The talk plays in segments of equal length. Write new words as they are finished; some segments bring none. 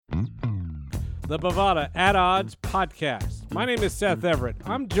the Bovada At Odds podcast. My name is Seth Everett.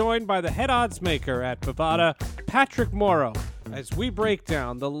 I'm joined by the head odds maker at Bovada, Patrick Morrow, as we break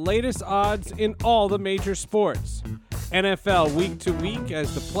down the latest odds in all the major sports. NFL week to week,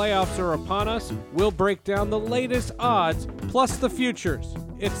 as the playoffs are upon us, we'll break down the latest odds plus the futures.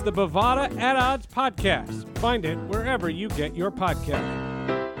 It's the Bovada At Odds podcast. Find it wherever you get your podcast.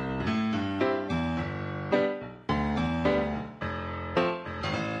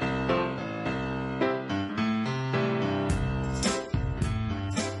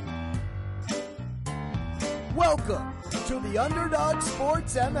 Welcome to the Underdog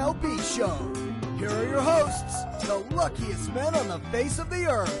Sports MLB Show. Here are your hosts, the luckiest men on the face of the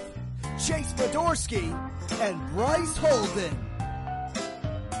earth, Chase Fedorsky and Bryce Holden.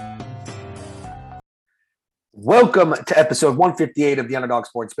 Welcome to episode 158 of the Underdog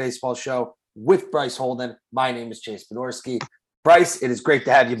Sports Baseball Show with Bryce Holden. My name is Chase Fedorsky. Bryce, it is great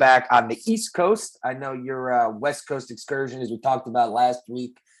to have you back on the East Coast. I know your West Coast excursion, as we talked about last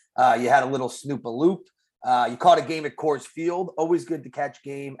week, you had a little snoop-a-loop. You caught a game at Coors Field. Always good to catch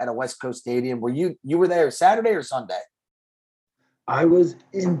game at a West Coast stadium. You were there Saturday or Sunday? I was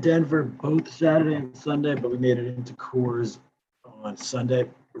in Denver both Saturday and Sunday, but we made it into Coors on Sunday.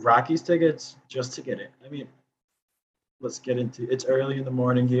 Rockies tickets just to get in. I mean, let's get into it's early in the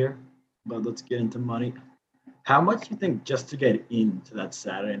morning here, but let's get into money. How much do you think just to get into that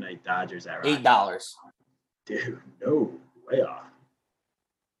Saturday night Dodgers at Rockies? $8. Dude, no, way off.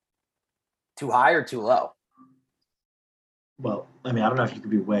 Too high or too low? Well, I mean, I don't know if you could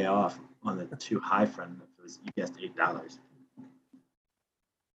be way off on the too high front if it was, you guessed $8.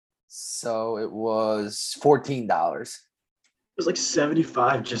 So it was $14. It was like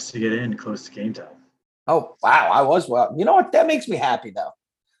 $75 just to get in close to game time. Oh, wow. I was well. You know what? That makes me happy, though.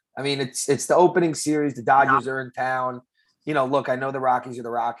 I mean, it's the opening series. The Dodgers are in town. You know, look, I know the Rockies are the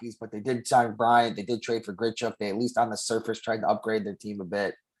Rockies, but they did sign Bryant. They did trade for Grichuk. They, at least on the surface, tried to upgrade their team a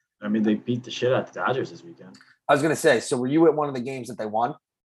bit. I mean, they beat the shit out of the Dodgers this weekend. I was going to say, so were you at one of the games that they won?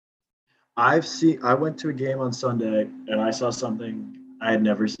 I went to a game on Sunday, and I saw something I had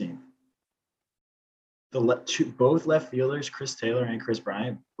never seen. Both left fielders, Chris Taylor and Chris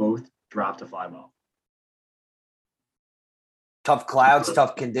Bryant, both dropped a fly ball. Tough clouds,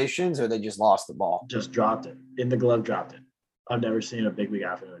 tough conditions, or they just lost the ball? Just dropped it. In the glove, dropped it. I've never seen a big league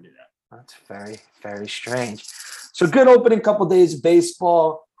outfielder do that. That's very, very strange. So good opening couple days of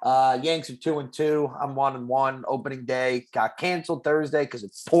baseball. Yanks are 2-2. I'm 1-1. Opening day got canceled Thursday because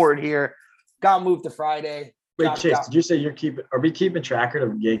it's poured here. Got moved to Friday. Wait, Chase, did you say are we keeping track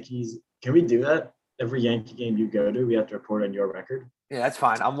of Yankees? Can we do that? Every Yankee game you go to, we have to report on your record? Yeah, that's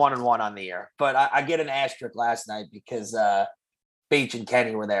fine. I'm 1-1 on the year. But I get an asterisk last night because Bache and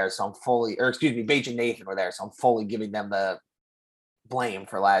Kenny were there. So Bache and Nathan were there. So I'm fully giving them the blame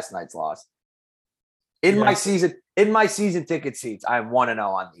for last night's loss. In my season ticket seats, I'm 1-0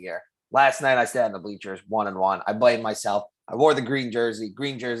 on the year. Last night I stayed in the bleachers, 1-1. I blame myself. I wore the green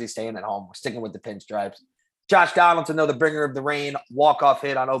jersey staying at home. We're sticking with the pinstripes. Josh Donaldson, the bringer of the rain, walk-off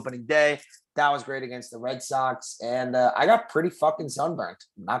hit on opening day. That was great against the Red Sox. And I got pretty fucking sunburned.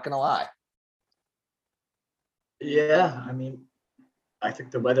 I'm not going to lie. Yeah, I mean, I think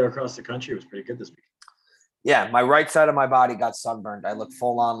the weather across the country was pretty good this week. Yeah, my right side of my body got sunburned. I look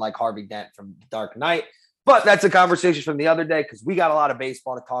full on like Harvey Dent from Dark Knight. But that's a conversation from the other day because we got a lot of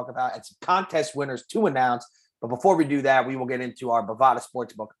baseball to talk about and some contest winners to announce. But before we do that, we will get into our Bovada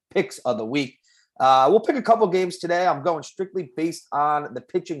Sportsbook picks of the week. We'll pick a couple games today. I'm going strictly based on the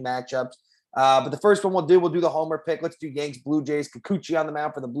pitching matchups. But the first one we'll do the homer pick. Let's do Yanks, Blue Jays. Kikuchi on the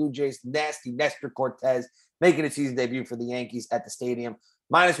mound for the Blue Jays. Nasty Nestor Cortez making his season debut for the Yankees at the stadium.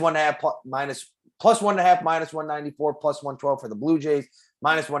 -1.5, +1.5, -194, +112 for the Blue Jays.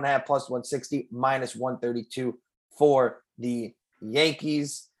 -1.5, +160, -132 for the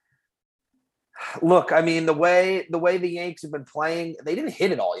Yankees. Look, I mean, the way the Yanks have been playing, they didn't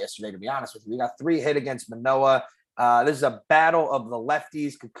hit it all yesterday, to be honest with you. We got 3 hit against Manoah. This is a battle of the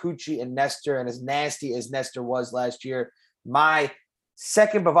lefties, Kikuchi and Nestor, and as nasty as Nestor was last year, my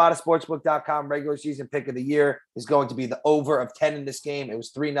second BovadaSportsbook.com regular season pick of the year is going to be the over of 10 in this game. It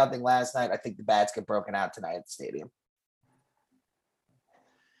was 3-0 last night. I think the bats get broken out tonight at the stadium.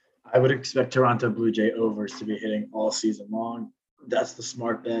 I would expect Toronto Blue Jay overs to be hitting all season long. That's the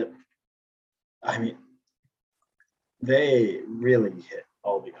smart bet. I mean, they really hit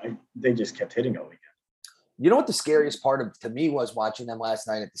all week. They just kept hitting all weekend. You know what the scariest part to me was watching them last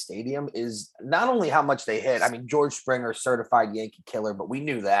night at the stadium is not only how much they hit. I mean, George Springer, certified Yankee killer, but we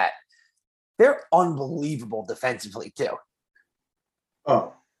knew that. They're unbelievable defensively too.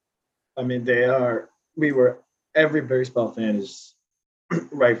 Oh, I mean, they are. Every baseball fan is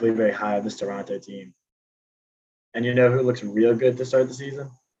rightfully very high on this Toronto team. And you know who looks real good to start the season?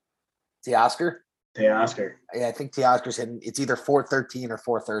 Teoscar? Teoscar. Yeah, I think Teoscar's hitting. It's either 413 or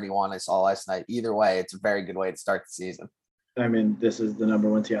 431. I saw last night. Either way, it's a very good way to start the season. I mean, this is the number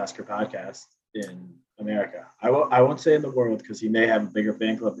one Teoscar podcast in America. I won't say in the world because he may have a bigger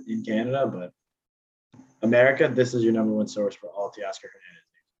fan club in Canada, but America, this is your number one source for all Teoscar Hernandez.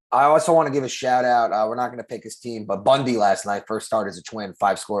 I also want to give a shout out. We're not going to pick his team, but Bundy last night first started as a Twin,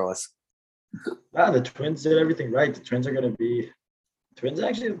 5 scoreless. The Twins did everything right. The Twins are going to be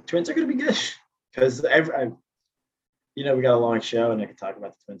good because we got a long show and I can talk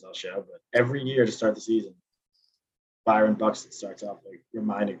about the Twins all show, but every year to start the season, Byron Buxton starts off like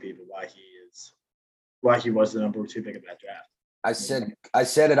reminding people why he was the number 2 pick of that draft. I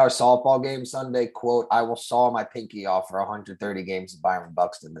said at our softball game Sunday, quote, I will saw my pinky off for 130 games of Byron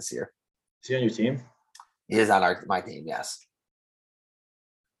Buxton this year. Is he on your team? He is on my team, yes.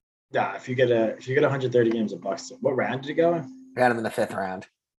 Yeah, if you get 130 games of Buxton, what round did he go in? Got him in the 5th round.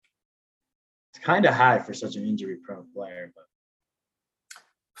 It's kind of high for such an injury-prone player, but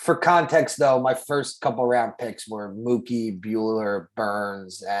for context, though, my first couple round picks were Mookie, Buehler,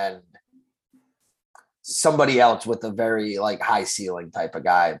 Burns, and somebody else with a very high ceiling type of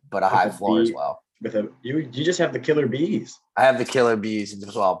guy, but a high floor as well. You just have the killer bees. I have the killer bees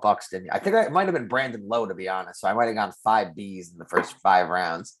as well, Buxton. I think it might have been Brandon Lowe, to be honest. So I might have gone 5 Bs in the first 5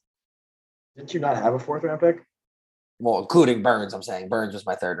 rounds. Didn't you not have a 4th round pick? Well, including Burns, I'm saying. Burns was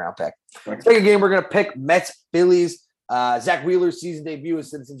my 3rd round pick. Second game, we're going to pick Mets, Phillies. Zach Wheeler's season debut at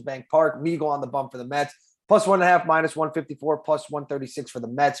Citizens Bank Park. Meagle on the bump for the Mets. +1.5, -154, +136 for the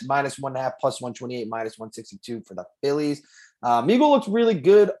Mets, -1.5, +128, -162 for the Phillies. Meagle looks really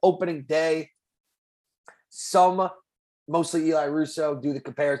good opening day. Mostly Eli Russo, do the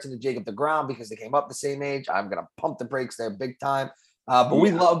comparison to Jacob deGrom because they came up the same age. I'm going to pump the brakes there big time. But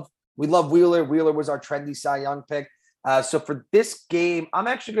we love Wheeler. Wheeler was our trendy Cy Young pick. So for this game, I'm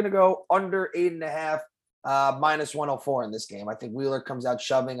actually going to go under 8.5, -104 in this game. I think Wheeler comes out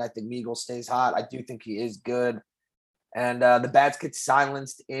shoving. I think Meagle stays hot. I do think he is good. And the Bats get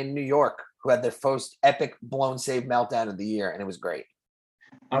silenced in New York, who had their first epic blown save meltdown of the year, and it was great.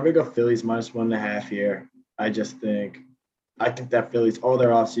 I'm going to go Phillies -1.5 here. I think that Phillies, all their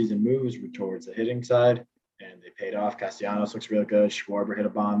offseason moves were towards the hitting side, and they paid off. Castellanos looks real good. Schwarber hit a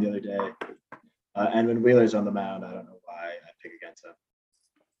bomb the other day. And when Wheeler's on the mound, I don't know why I pick against him.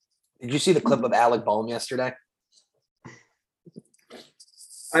 Did you see the clip of Alec Boehm yesterday?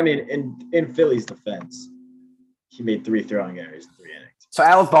 I mean, in Philly's defense, he made 3 throwing errors in 3 innings. So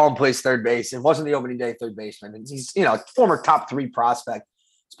Alec Boehm plays third base. It wasn't the opening day third baseman. He's, former top 3 prospect.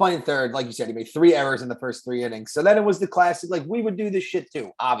 He's playing third. Like you said, he made 3 errors in the first 3 innings. So then it was the classic, we would do this shit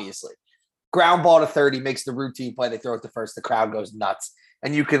too, obviously. Ground ball to third. He makes the routine play. They throw it to first. The crowd goes nuts.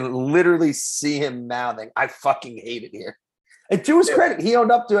 And you can literally see him mouthing, I fucking hate it here. And to his credit, he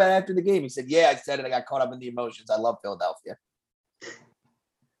owned up to it after the game. He said, yeah, I said it. I got caught up in the emotions. I love Philadelphia.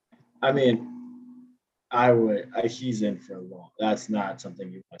 I mean, he's in for a long. That's not something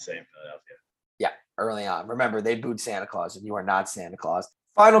you want to say in Philadelphia. Yeah, early on. Remember, they booed Santa Claus, and you are not Santa Claus.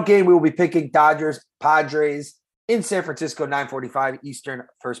 Final game, we will be picking Dodgers, Padres in San Francisco, 9:45 Eastern,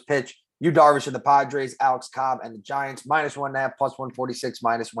 first pitch. Yu Darvish and the Padres, Alex Cobb and the Giants, -1.5, +146,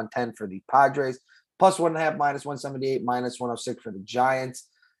 -110 for the Padres, +1.5, -178, -106 for the Giants.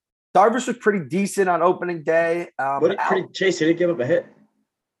 Darvish was pretty decent on opening day. Chase, he didn't give up a hit.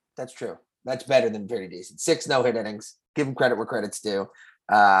 That's true. That's better than pretty decent. 6 no-hit innings. Give him credit where credit's due.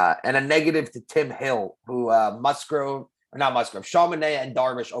 And a negative to Tim Hill, who Sean Manaea and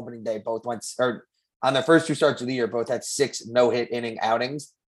Darvish opening day both went, or on their first 2 starts of the year, both had 6 no-hit inning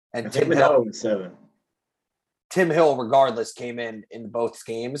outings. And Tim Hill was 7. Tim Hill, regardless, came in both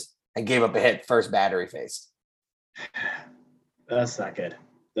games and gave up a hit first batter he faced. That's not good.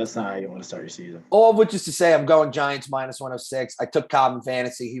 That's not how you want to start your season. All of which is to say, I'm going Giants -106. I took Cobb in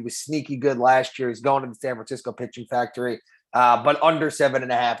fantasy. He was sneaky good last year. He's going to the San Francisco pitching factory, but under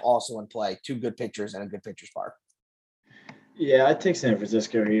 7.5 also in play. 2 good pitchers and a good pitcher's park. Yeah, I take San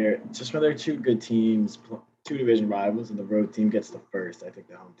Francisco here. Just when they're 2 good teams, 2 division rivals, and the road team gets the first, I think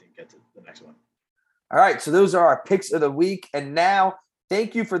the home team gets the next one. All right, so those are our picks of the week. And now,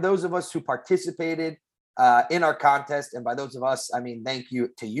 thank you for those of us who participated in our contest. And by those of us, I mean thank you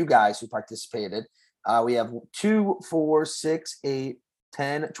to you guys who participated. We have 2, 4, 6, 8,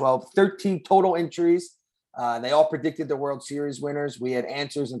 10, 12, 13 total entries. They all predicted the World Series winners. We had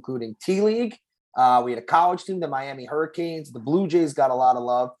answers including T-League. We had a college team, the Miami Hurricanes. The Blue Jays got a lot of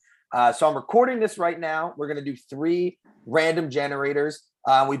love. So I'm recording this right now. We're going to do 3 random generators.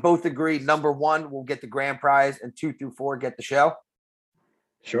 We both agree number 1 will get the grand prize and 2 through 4 get the show.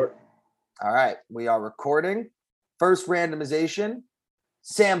 Sure. All right, we are recording. First randomization.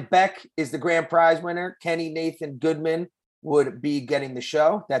 Sam Beck is the grand prize winner. Kenny Nathan Goodman would be getting the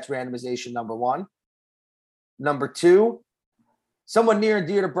show. That's randomization number 1. Number 2, someone near and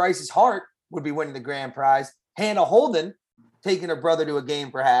dear to Bryce's heart would be winning the grand prize. Hannah Holden, taking her brother to a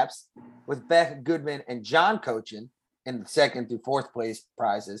game perhaps, with Beck, Goodman, and John coaching in the 2nd through 4th place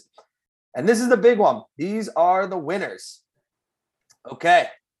prizes. And this is the big one. These are the winners. Okay.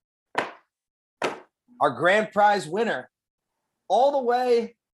 Our grand prize winner, all the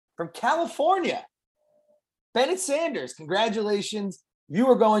way from California, Bennett Sanders. Congratulations. You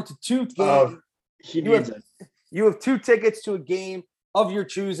are going to 2 games. You have 2 tickets to a game of your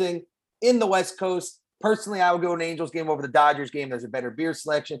choosing in the West Coast. Personally, I would go an Angels game over the Dodgers game. There's a better beer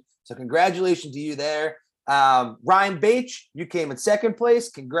selection. So congratulations to you there. Ryan Bache, you came in 2nd place.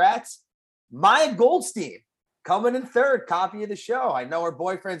 Congrats. Maya Goldstein coming in 3rd. Copy of the show. I know her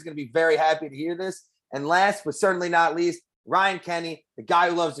boyfriend's going to be very happy to hear this. And last but certainly not least, Ryan Kenny, the guy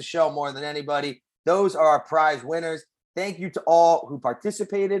who loves the show more than anybody. Those are our prize winners. Thank you to all who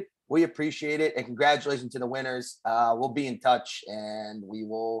participated. We appreciate it. And congratulations to the winners. We'll be in touch and we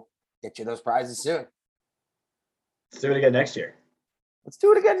will get you those prizes soon. Let's do it again next year.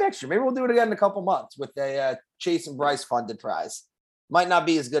 Maybe we'll do it again in a couple months with a Chase and Bryce funded prize. Might not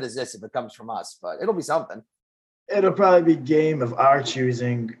be as good as this if it comes from us, but it'll be something. It'll probably be game of our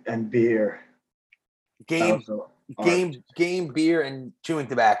choosing and beer. Game, beer, and chewing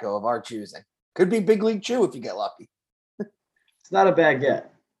tobacco of our choosing. Could be Big League Chew if you get lucky. It's not a bad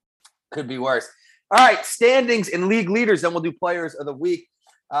get. Could be worse. All right, standings and league leaders. Then we'll do players of the week.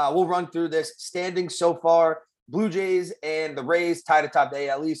 We'll run through this. Standings so far. Blue Jays and the Rays tied atop the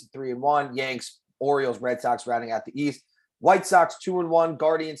AL East at 3-1. Yanks, Orioles, Red Sox rounding out the East. White Sox 2-1.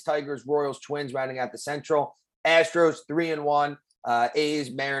 Guardians, Tigers, Royals, Twins rounding out the Central. Astros 3-1.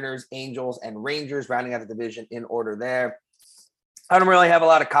 A's, Mariners, Angels, and Rangers rounding out the division in order there. I don't really have a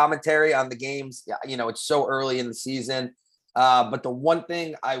lot of commentary on the games. You know, it's so early in the season. But the one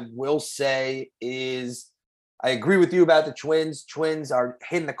thing I will say is I agree with you about the Twins. Twins are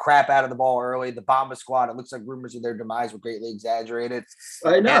hitting the crap out of the ball early. The Bomba squad, it looks like rumors of their demise were greatly exaggerated.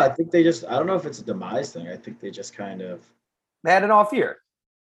 I know. I think they just – I don't know if it's a demise thing. I think they just kind of – They had an off year.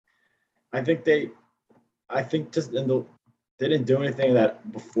 I think they didn't do anything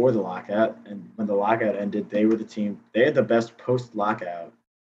that before the lockout. And when the lockout ended, they were the team – they had the best post-lockout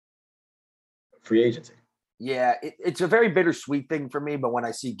free agency. Yeah, it's a very bittersweet thing for me, but when I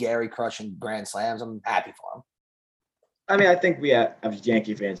see Gary crushing grand slams, I'm happy for him. I mean, I think as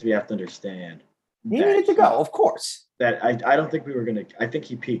Yankee fans, we have to understand. He needed to go, of course. That I don't think we were going to – I think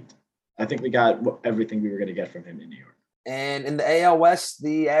he peaked. I think we got everything we were going to get from him in New York. And in the AL West,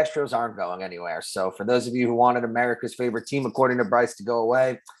 the Astros aren't going anywhere. So for those of you who wanted America's favorite team, according to Bryce, to go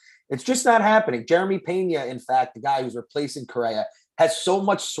away, it's just not happening. Jeremy Pena, in fact, the guy who's replacing Correa, has so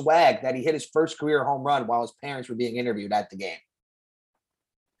much swag that he hit his first career home run while his parents were being interviewed at the game.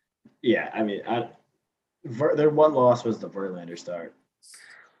 Yeah, I mean, their one loss was the Verlander start.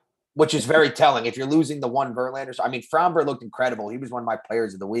 Which is very telling. If you're losing the one Verlander, I mean, Fromber looked incredible. He was one of my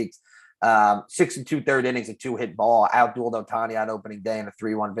players of the week. 6 2/3 innings, a 2-hit ball, outdueled Ohtani on opening day in a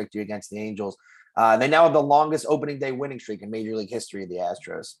 3-1 victory against the Angels. They now have the longest opening day winning streak in Major League history of the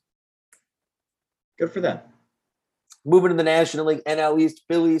Astros. Good for them. Moving to the National League, NL East,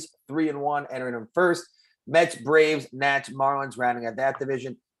 Phillies 3-1, entering in first. Mets, Braves, Nats, Marlins rounding out that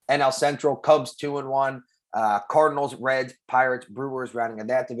division. NL Central, Cubs 2-1. Cardinals, Reds, Pirates, Brewers rounding out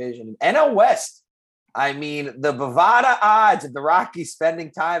that division. NL West, I mean, the Bovada odds of the Rockies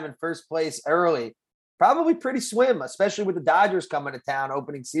spending time in first place early, probably pretty slim, especially with the Dodgers coming to town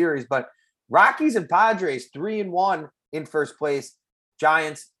opening series. But Rockies and Padres 3-1 in first place.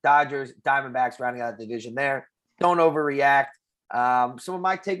 Giants, Dodgers, Diamondbacks rounding out the division there. Don't overreact. Some of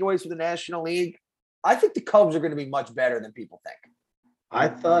my takeaways for the National League, I think the Cubs are going to be much better than people think.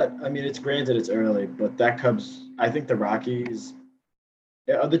 I mean, it's granted it's early, but that Cubs, I think the Rockies,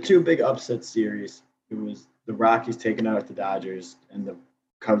 the two big upset series, it was the Rockies taking out the Dodgers and the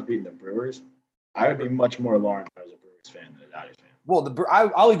Cubs beating the Brewers. I would be much more alarmed if I was a Brewers fan than a Dodgers fan. Well,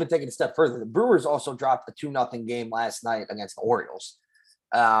 I'll even take it a step further. The Brewers also dropped a 2-0 game last night against the Orioles.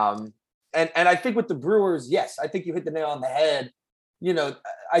 And I think with the Brewers, yes, I think you hit the nail on the head. You know,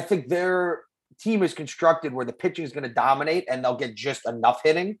 I think their team is constructed where the pitching is going to dominate and they'll get just enough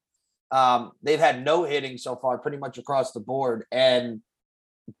hitting. They've had no hitting so far, pretty much across the board. And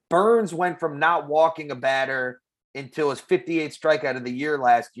Burns went from not walking a batter until his 58th strikeout of the year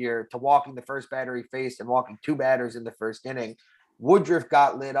last year to walking the first batter he faced and walking 2 batters in the first inning. Woodruff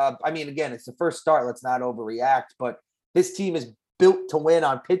got lit up. I mean, again, it's the first start. Let's not overreact. But this team is built to win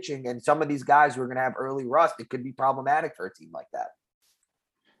on pitching, and some of these guys who are going to have early rust, it could be problematic for a team like that.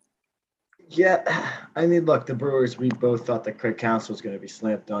 Yeah, I mean, look, the Brewers, we both thought that Craig Counsell was going to be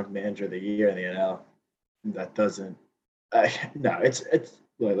slam dunk manager of the year in the NL. That doesn't. No, it's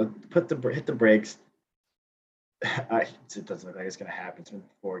look, hit the brakes. It doesn't look like it's going to happen. It's been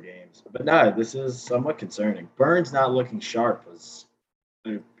 4 games, but no, this is somewhat concerning. Burns not looking sharp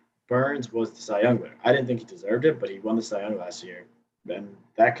Burns was the Cy Young winner. I didn't think he deserved it, but he won the Cy Young last year. And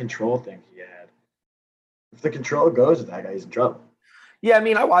that control thing he had, if the control goes with that guy, he's in trouble. Yeah, I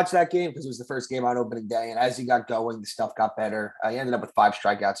mean, I watched that game because it was the first game on opening day, and as he got going, the stuff got better. He ended up with 5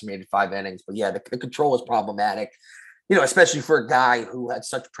 strikeouts and made it 5 innings. But yeah, the control was problematic, especially for a guy who had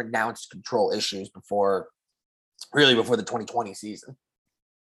such pronounced control issues before the 2020 season.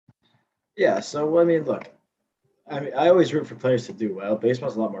 Yeah, so I mean, look, I always root for players to do well.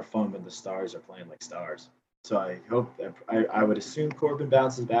 Baseball's a lot more fun when the stars are playing like stars. So I hope that I would assume Corbin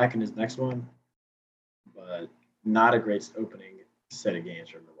bounces back in his next one, but not a great opening set of games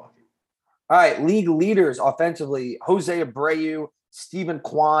for Milwaukee. All right, league leaders offensively: Jose Abreu, Stephen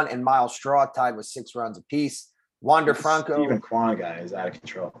Kwan, and Miles Straw tied with 6 runs apiece. Wander Franco. Stephen Kwan guy is out of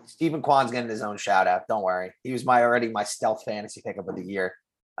control. Stephen Kwan's getting his own shout out. Don't worry. He was already my stealth fantasy pickup of the year.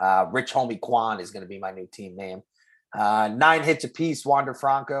 Rich Homie Kwan is going to be my new team name. 9 hits apiece, Wander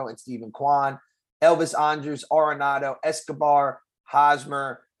Franco and Stephen Kwan. Elvis Andrus, Arenado, Escobar,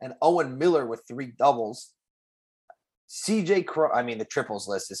 Hosmer, and Owen Miller with 3 doubles. CJ Crone, I mean, the triples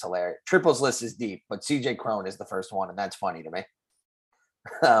list is hilarious. Triples list is deep, but CJ Crone is the first one, and that's funny to me.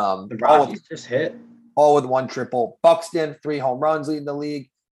 The Rockies just hit. All with 1 triple. Buxton, 3 home runs leading the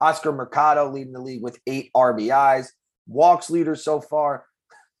league. Oscar Mercado leading the league with 8 RBIs. Walks leader so far.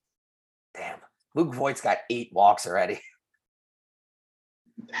 Damn, Luke Voigt's got 8 walks already.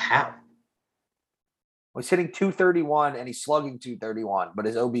 How? He's hitting 231 and he's slugging 231, but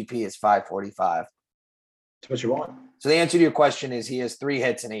his OBP is 545. That's what you want. So the answer to your question is he has 3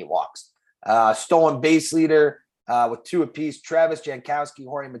 hits and 8 walks. Stolen base leader with 2 apiece: Travis Jankowski,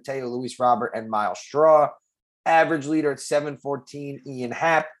 Jorge Mateo, Luis Robert, and Miles Straw. Average leader at 714, Ian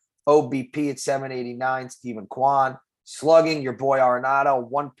Happ. OBP at 789, Stephen Kwan. Slugging, your boy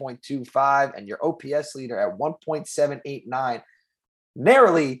Arenado, 1.25, and your OPS leader at 1.789.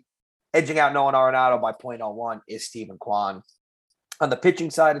 Narrowly edging out Nolan Arenado by 0.01 is Stephen Kwan. On the pitching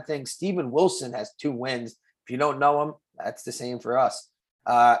side of things, Steven Wilson has 2 wins. If you don't know him, that's the same for us.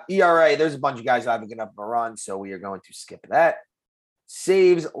 ERA, there's a bunch of guys who haven't given up a run, so we are going to skip that.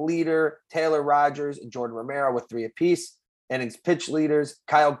 Saves leader, Taylor Rogers and Jordan Romero with 3 apiece. Innings pitch leaders,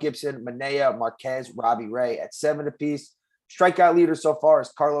 Kyle Gibson, Manea, Marquez, Robbie Ray at 7 apiece. Strikeout leader so far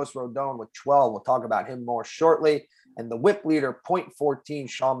is Carlos Rodon with 12. We'll talk about him more shortly. And the whip leader, .14,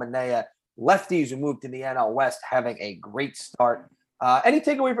 Sean Manea. Lefties who moved to the NL West having a great start. Any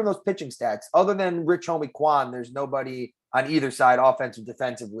takeaway from those pitching stats? Other than Rich Homie Kwan, there's nobody on either side, offensive,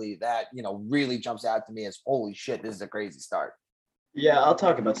 defensively, that really jumps out to me as, holy shit, this is a crazy start. Yeah, I'll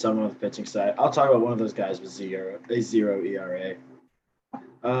talk about someone on the pitching side. I'll talk about one of those guys with 0 ERA.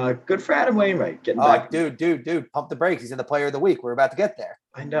 Good for Adam Wainwright getting back. Dude, pump the brakes. He's in the player of the week. We're about to get there.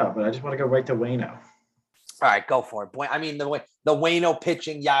 I know, but I just want to go right to Waino. All right, go for it. I mean, the Waino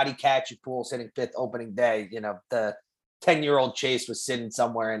pitching, Yachty catching, Poole sitting 5th opening day. The 10-year-old Chase was sitting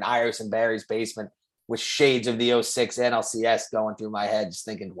somewhere in Iverson Barry's basement with shades of the 06 NLCS going through my head, just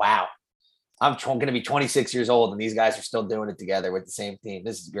thinking, wow, I'm going to be 26 years old, and these guys are still doing it together with the same team.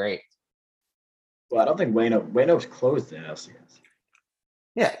 This is great. Well, I don't think Waino's closed the NLCS.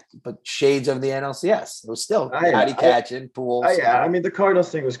 Yeah, but shades of the NLCS. It was still Yachty catching, Poole. Yeah, I mean, the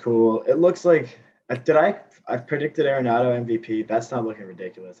Cardinals thing was cool. It looks like I predicted Arenado MVP. That's not looking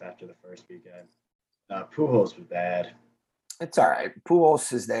ridiculous after the first weekend. Pujols was bad. It's all right.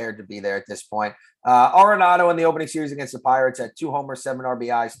 Pujols is there to be there at this point. Arenado in the opening series against the Pirates had 2 homers, 7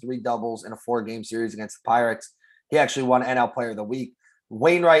 RBIs, 3 doubles in a 4-game series against the Pirates. He actually won NL Player of the Week.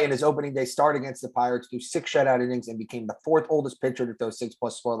 Wainwright in his opening day start against the Pirates threw 6 shutout innings and became the 4th oldest pitcher to throw 6+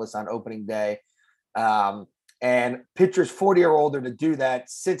 scoreless on opening day. And pitchers 40 or older to do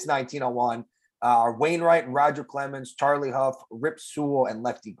that since 1901 are Wainwright, Roger Clemens, Charlie Huff, Rip Sewell, and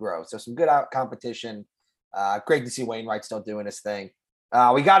Lefty Grove. So some good out competition. Great to see Wainwright still doing his thing.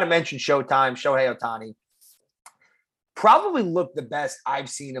 We got to mention Showtime, Shohei Ohtani. Probably looked the best I've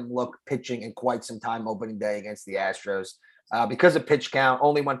seen him look pitching in quite some time opening day against the Astros. Because of pitch count,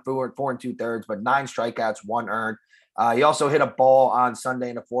 only went 4 2/3, but 9 strikeouts, 1 earned. He also hit a ball on Sunday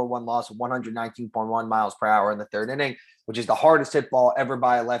in a 4-1 loss of 119.1 miles per hour in the 3rd inning, which is the hardest hit ball ever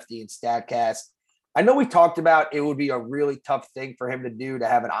by a lefty in StatCast. I know we talked about it would be a really tough thing for him to do to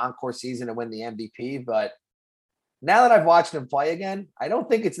have an encore season and win the MVP, but Now that I've watched him play again, I don't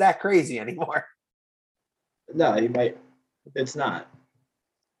think it's that crazy anymore. No, he might. It's not.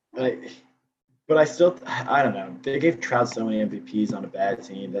 But I still, I don't know. They gave Trout so many MVPs on a bad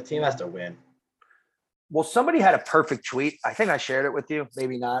team. That team has to win. Well, somebody had a perfect tweet. I think I shared it with you.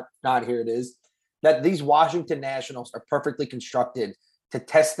 Maybe not. Not here it is. That these Washington Nationals are perfectly constructed to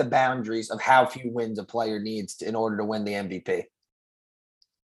test the boundaries of how few wins a player needs in order to win the MVP.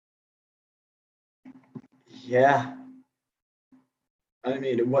 Yeah. I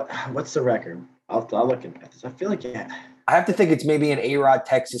mean, what's the record? I'll look at this. I feel like I have to think it's maybe an A-Rod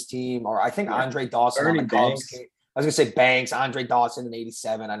Texas team, or I think Andre Dawson on the Cubs. I was going to say Banks, Andre Dawson in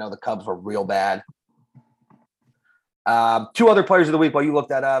 87. I know the Cubs were real bad. Two other players of the week while you look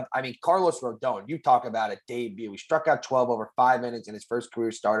that up. I mean, Carlos Rodon, you talk about a debut. He struck out 12 over 5 innings in his first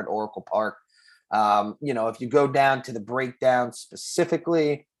career start at Oracle Park. If you go down to the breakdown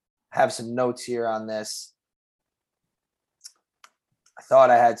specifically, I have some notes here on this. I thought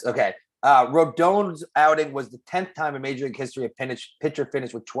I had – okay. Rodon's outing was the 10th time in Major League history a pitcher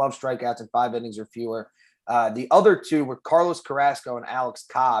finished with 12 strikeouts in 5 innings or fewer. The other two were Carlos Carrasco and Alex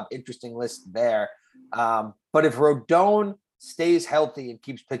Cobb. Interesting list there. But if Rodon stays healthy and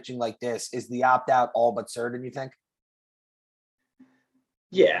keeps pitching like this, is the opt-out all but certain, you think?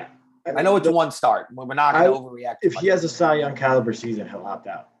 Yeah. I know it's one start. We're not going to overreact. If he has a Cy Young caliber season, he'll opt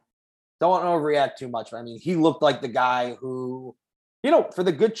out. Don't overreact too much. I mean, he looked like the guy who, for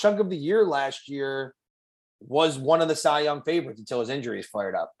the good chunk of the year last year, was one of the Cy Young favorites until his injuries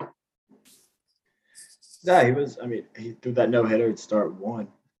flared up. Yeah, he was. I mean, he threw that no-hitter at start one.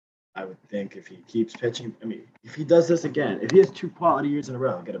 I would think if he keeps pitching, I mean, if he does this again, if he has 2 quality years in a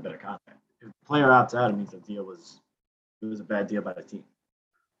row, he'll get a better contract. If the player opts out, it means it was a bad deal by the team.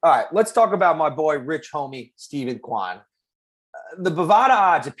 All right, let's talk about my boy, rich homie, Steven Kwan. The Bovada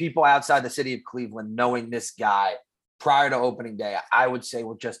odds of people outside the city of Cleveland knowing this guy prior to opening day, I would say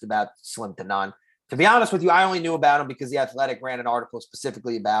were just about slim to none. To be honest with you, I only knew about him because The Athletic ran an article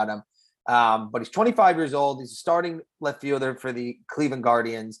specifically about him. But he's 25 years old. He's a starting left fielder for the Cleveland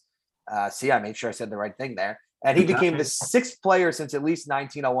Guardians. I made sure I said the right thing there. And he became the 6th player since at least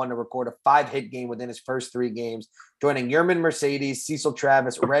 1901 to record a 5-hit game within his first 3 games, joining Yerman Mercedes, Cecil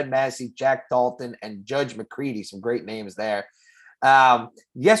Travis, Red Massey, Jack Dalton, and Judge McCready. Some great names there.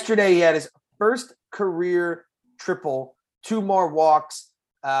 Yesterday, he had his first career triple, 2 more walks,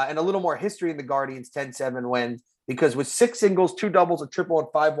 and a little more history in the Guardians' 10-7 win. Because with 6 singles, 2 doubles, a triple, and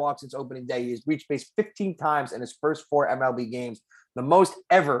 5 walks since opening day, he has reached base 15 times in his first 4 MLB games, the most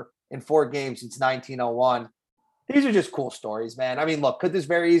ever in 4 games since 1901. These are just cool stories, man. I mean, look, could this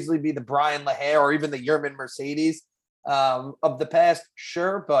very easily be the Brian LaHaye or even the Yerman Mercedes of the past?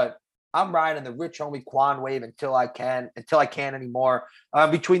 Sure, but I'm riding the rich homie Kwan wave until I can't anymore.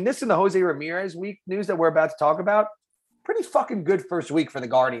 Between this and the Jose Ramirez week news that we're about to talk about, pretty fucking good first week for the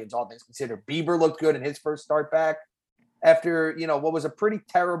Guardians, all things considered. Bieber looked good in his first start back after, what was a pretty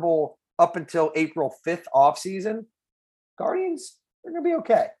terrible up until April 5th offseason. Guardians, they're going to be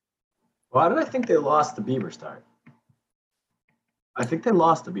okay. Why did I think they lost the Bieber start? I think they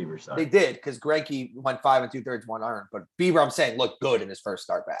lost the Bieber start. They did because Greinke went 5 2/3, 1 earned. But Bieber, I'm saying, looked good in his first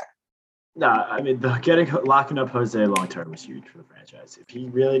start back. No, I mean, locking up Jose long term was huge for the franchise. If he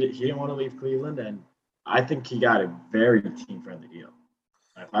didn't want to leave Cleveland, and I think he got a very team friendly deal.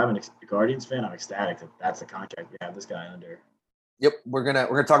 If I'm a Guardians fan, I'm ecstatic that that's the contract we have this guy under. Yep, we're gonna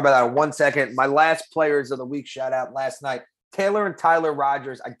talk about that in 1 second. My last players of the week shout out last night: Taylor and Tyler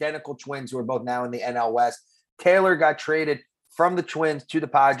Rogers, identical twins who are both now in the NL West. Taylor got traded from the Twins to the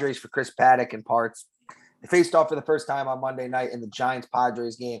Padres for Chris Paddock and parts. They faced off for the first time on Monday night in the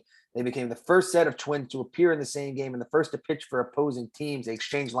Giants-Padres game. They became the first set of twins to appear in the same game and the first to pitch for opposing teams. They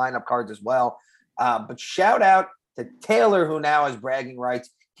exchanged lineup cards as well. But shout out to Taylor, who now has bragging rights.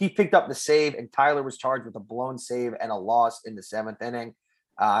 He picked up the save, and Tyler was charged with a blown save and a loss in the 7th inning.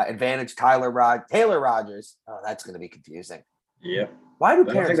 Advantage Taylor Rogers. Oh, that's going to be confusing. Yeah. Why do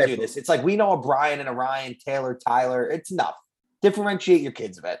parents do this? It's like we know a Brian and a Ryan, Taylor, Tyler. It's enough. Differentiate your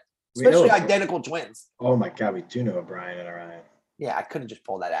kids a bit, especially identical twins. Oh, my God. We do know a Brian and a Ryan. Yeah, I couldn't just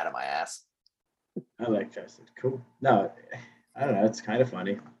pull that out of my ass. I like that. Cool. No, I don't know. It's kind of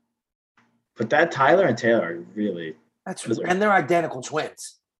funny. But that Tyler and Taylor are really – and they're identical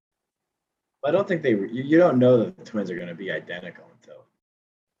twins. I don't think they – you don't know that the twins are going to be identical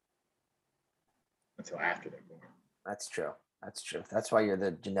until after they're born. That's true. That's why you're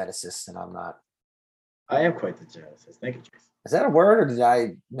the geneticist and I'm not. I am quite the geneticist. Thank you, Jason. Is that a word or did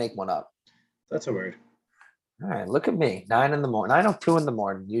I make one up? That's a word. All right, look at me. 9:02 in the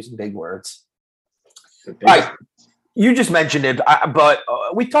morning, using big words. All right. You just mentioned it, but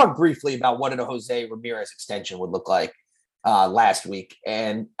we talked briefly about what a Jose Ramirez extension would look like last week.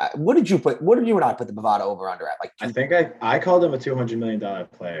 And what did you and I put the Bovada over under at? Like, I think I called him a $200 million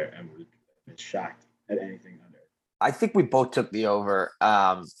player and was shocked at anything under. I think we both took the over.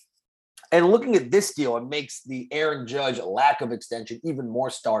 And looking at this deal, it makes the Aaron Judge lack of extension even more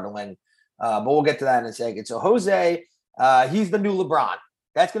startling. But we'll get to that in a second. So Jose, he's the new LeBron.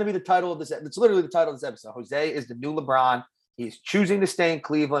 That's going to be the title of this. It's literally the title of this episode. Jose is the new LeBron. He's choosing to stay in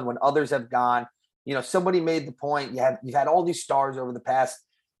Cleveland when others have gone. You know, somebody made the point. You've had all these stars over the past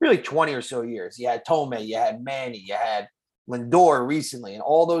really 20 or so years. You had Tome, you had Manny, you had Lindor recently, and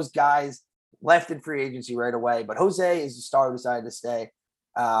all those guys left in free agency right away. But Jose is the star who decided to stay.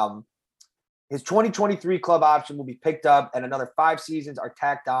 His 2023 club option will be picked up, and another 5 seasons are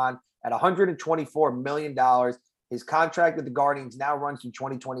tacked on at $124 million. His contract with the Guardians now runs through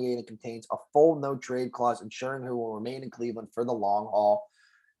 2028 and contains a full no-trade clause, ensuring he will remain in Cleveland for the long haul.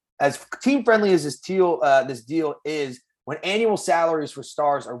 As team-friendly as this deal is, when annual salaries for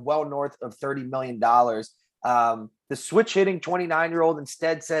stars are well north of $30 million, the switch-hitting 29-year-old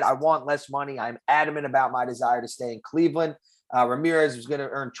instead said, I want less money. I'm adamant about my desire to stay in Cleveland. Ramirez was going to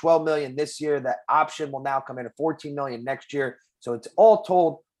earn $12 million this year. That option will now come in at $14 million next year. So it's all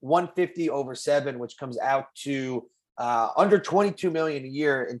told 150 over 7, which comes out to under $22 million a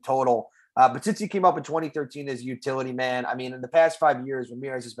year in total. But since he came up in 2013 as a utility man, I mean, in the past 5 years,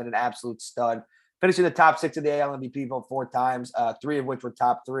 Ramirez has been an absolute stud, finishing the top 6 of the AL MVP vote 4 times, 3 of which were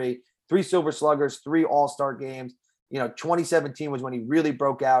top 3, 3 Silver Sluggers, 3 All-Star games. You know, 2017 was when he really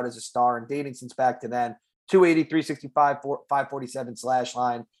broke out as a star, and dating since back to then. 280, 365, 547 slash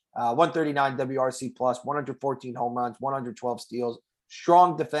line, 139 WRC plus, 114 home runs, 112 steals.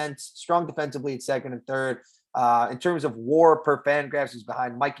 Strong defensively at second and third. In terms of WAR per Fangraphs, he's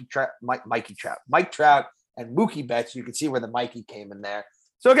behind Mike Trout, and Mookie Betts. You can see where the Mikey came in there.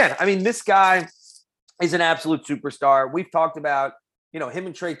 So again, I mean, this guy is an absolute superstar. We've talked about, you know, him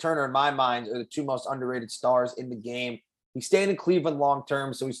and Trey Turner, in my mind, are the 2 most underrated stars in the game. He's staying in Cleveland long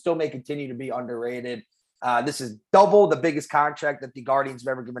term, so he still may continue to be underrated. This is double the biggest contract that the Guardians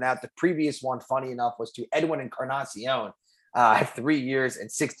have ever given out. The previous one, funny enough, was to Edwin Encarnacion. 3 years and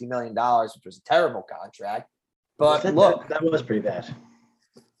 $60 million, which was a terrible contract. But look, that was pretty bad.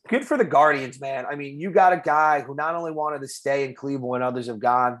 Good for the Guardians, man. I mean, you got a guy who not only wanted to stay in Cleveland when others have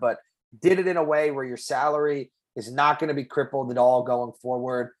gone, but did it in a way where your salary is not going to be crippled at all going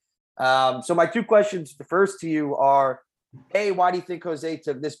forward. So my 2 questions, the first to you are, A, why do you think Jose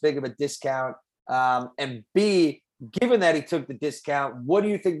took this big of a discount? And B, given that he took the discount, what do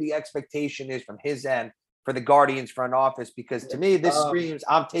you think the expectation is from his end for the Guardians front office? Because to me, this screams,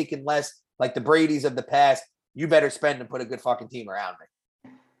 I'm taking less, like the Bradys of the past. You better spend and put a good fucking team around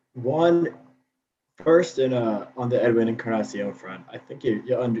me. First, on the Edwin Encarnacion front, I think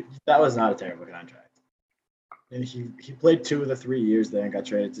that was not a terrible contract. And he played 2 of the 3 years there and got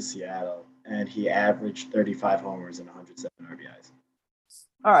traded to Seattle, and he averaged 35 homers and 107 RBIs.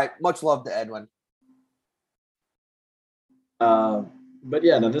 All right, much love to Edwin. But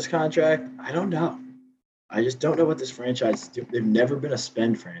yeah, now this contract, I don't know. I just don't know what this franchise do. They've never been a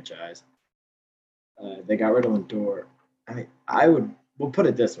spend franchise. They got rid of Lindor. I mean, we'll put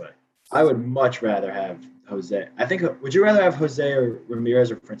it this way. I would much rather have Jose. Would you rather have Jose or Ramirez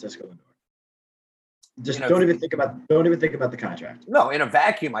or Francisco Lindor? Just don't even think about the contract. No, in a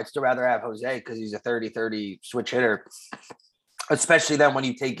vacuum, I'd still rather have Jose because he's a 30-30 switch hitter. Especially then when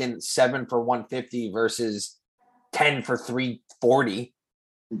you take in 7 for 150 versus 10 for 340.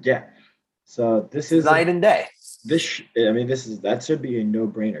 Yeah. So this is night and day. That should be a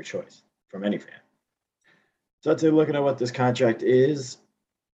no-brainer choice from any fan. So to looking at what this contract is,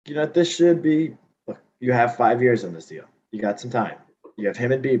 you know, this should be, look, you have 5 years on this deal. You got some time. You have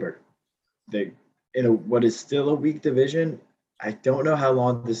him and Bieber. What is still a weak division. I don't know how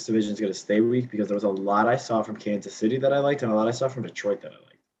long this division is going to stay weak because there was a lot I saw from Kansas City that I liked and a lot I saw from Detroit that I liked.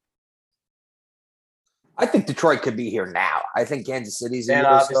 I think Detroit could be here now. I think Kansas City's in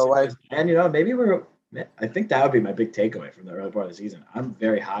away. And, you know, I think that would be my big takeaway from the early part of the season. I'm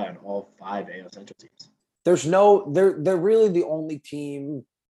very high on all 5 AL Central teams. They're really the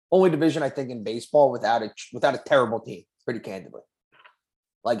only division I think in baseball without a terrible team, pretty candidly.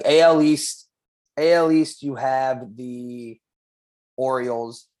 Like AL East, you have the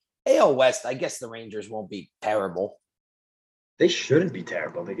Orioles. AL West, I guess the Rangers won't be terrible. They shouldn't be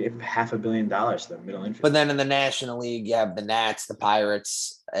terrible. They gave $500 million to the middle infield. But then in the National League, you have the Nats, the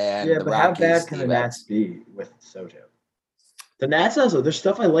Pirates, and the Rockies. How bad can the Nats be with Soto? The Nats also, there's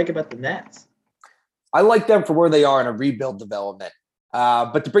stuff I like about the Nats. I like them for where they are in a rebuild development.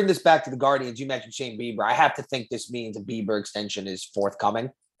 But to bring this back to the Guardians, you mentioned Shane Bieber. I have to think this means a Bieber extension is forthcoming.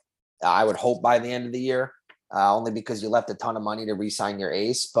 I would hope by the end of the year, only because you left a ton of money to re-sign your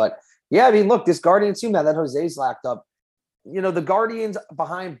ace. But yeah, I mean, look, this Guardians team now that Jose's locked up, the Guardians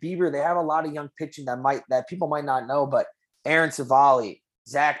behind Bieber, they have a lot of young pitching that people might not know, but Aaron Savali,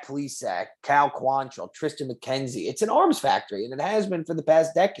 Zach Plesac, Cal Quantrill, Tristan McKenzie. It's an arms factory, and it has been for the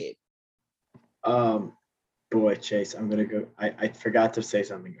past decade. Boy, Chase, I'm gonna go. I forgot to say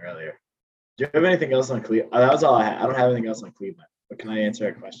something earlier. Do you have anything else on Cleveland? That was all I had. I don't have anything else on Cleveland. But can I answer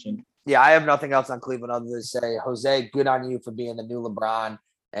a question? Yeah, I have nothing else on Cleveland other than say, Jose, good on you for being the new LeBron.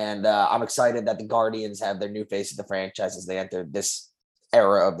 And I'm excited that the Guardians have their new face of the franchise as they enter this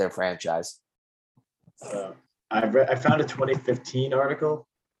era of their franchise. I found a 2015 article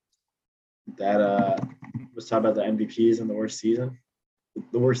that was talking about the MVPs and the worst season,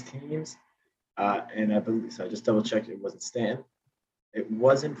 the worst teams. And I believe so. I just double checked. It wasn't Stanton. It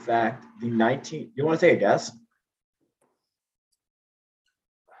was in fact the 19. You want to take a guess?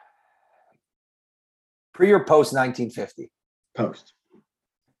 Pre or post 1950? Post.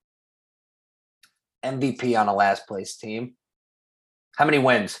 MVP on a last place team. How many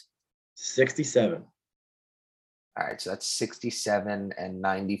wins? 67. All right, so that's 67 and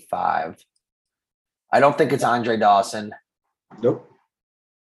 95. I don't think it's Andre Dawson. Nope.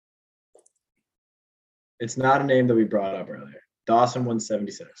 It's not a name that we brought up earlier. Dawson won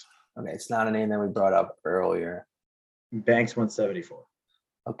 76. Okay, it's not a name that we brought up earlier. Banks won 74.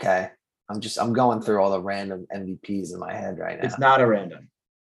 Okay. I'm going through all the random MVPs in my head right now. It's not a random.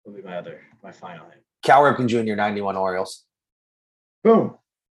 Will be my final name. Cal Ripken Jr., 91 Orioles. Boom.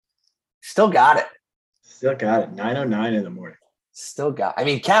 Still got it. Still got it. 9:09 in the morning. Still got.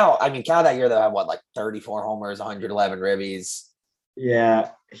 Cal that year though had what, like 34 homers, 111 ribbies.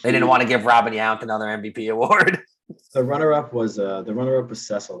 Yeah. They didn't want to give Robin Yount another MVP award. The runner-up was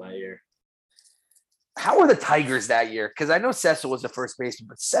Cecil that year. How were the Tigers that year? Because I know Cecil was the first baseman,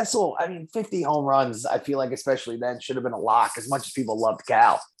 but Cecil, 50 home runs, I feel like especially then should have been a lock as much as people loved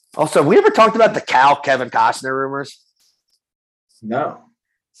Cal. Also, we ever talked about the Cal Kevin Costner rumors? No.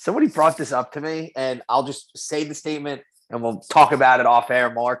 Somebody brought this up to me, and I'll just say the statement, and we'll talk about it off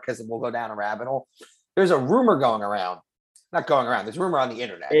air more because we'll go down a rabbit hole. There's a rumor going around. Not going around. There's a rumor on the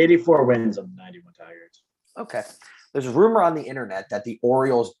internet. 84 wins on the 91 Tigers. Okay. There's a rumor on the internet that the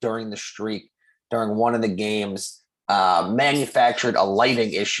Orioles during the streak, during one of the games, manufactured a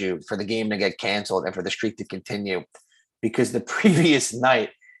lighting issue for the game to get canceled and for the streak to continue because the previous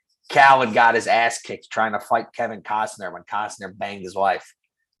night, Cal had got his ass kicked trying to fight Kevin Costner when Costner banged his wife.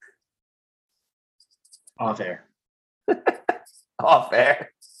 Off air. Off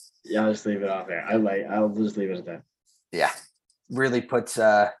air. Yeah, I'll just leave it off air. I'll just leave it at that. Yeah. Really puts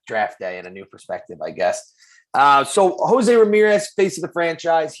draft day in a new perspective, I guess. So Jose Ramirez, face of the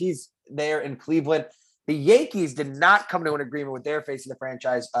franchise, he's there in Cleveland. The Yankees did not come to an agreement with their face of the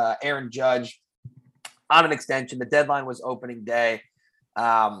franchise, Aaron Judge, on an extension. The deadline was opening day.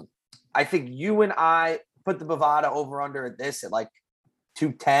 I think you and I put the Bovada over under at this at like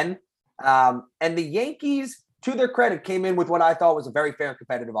 210. And the Yankees, to their credit, came in with what I thought was a very fair and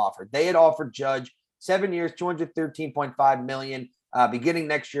competitive offer. They had offered Judge 7 years, $213.5 million, beginning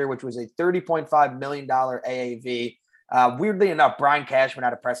next year, which was a $30.5 million AAV. Weirdly enough, Brian Cashman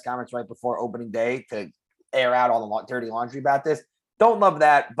had a press conference right before opening day to air out all the dirty laundry about this. Don't love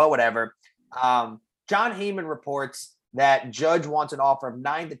that, but whatever. John Heyman reports that Judge wants an offer of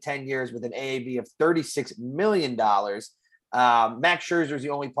 9 to 10 years with an AAV of $36 million. Max Scherzer is the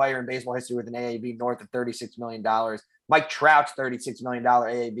only player in baseball history with an AAV north of $36 million. Mike Trout's $36 million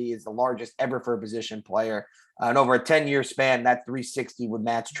AAV is the largest ever for a position player. And over a 10-year span, that 360 would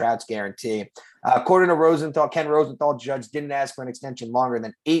match Trout's guarantee. According to Ken Rosenthal, Judge didn't ask for an extension longer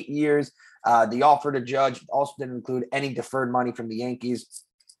than 8 years. The offer to Judge also didn't include any deferred money from the Yankees.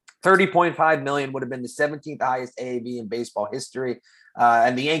 $30.5 million would have been the 17th highest AAV in baseball history.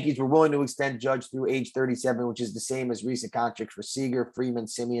 And the Yankees were willing to extend Judge through age 37, which is the same as recent contracts for Seager, Freeman,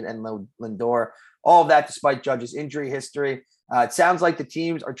 Simeon, and Lindor. All of that despite Judge's injury history. It sounds like the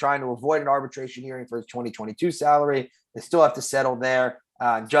teams are trying to avoid an arbitration hearing for his 2022 salary. They still have to settle there.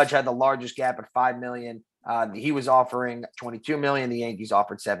 Judge had the largest gap at $5 million. He was offering $22 million. The Yankees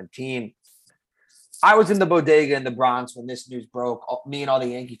offered $17. I was in the bodega in the Bronx when this news broke. Me and all the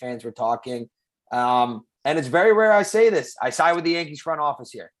Yankee fans were talking. And it's very rare I say this. I side with the Yankees front office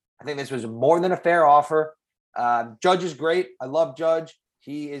here. I think this was more than a fair offer. Judge is great. I love Judge.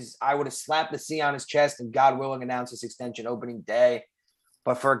 I would have slapped the C on his chest and God willing announced his extension opening day.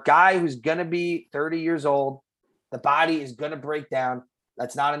 But for a guy who's going to be 30 years old, the body is going to break down.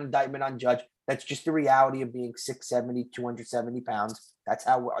 That's not an indictment on Judge. That's just the reality of being 6'70", 270 pounds. That's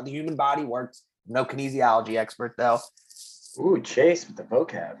how the human body works. No kinesiology expert, though. Ooh, Chase with the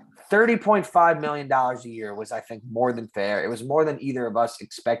vocab. $30.5 million a year was, I think, more than fair. It was more than either of us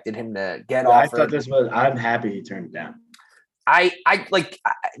expected him to get offered. I'm happy he turned it down.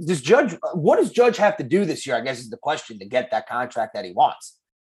 What does Judge have to do this year, I guess is the question, to get that contract that he wants?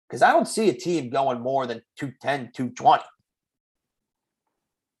 Because I don't see a team going more than 210, 220.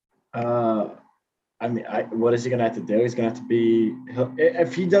 What is he going to have to do? He's going to have to be –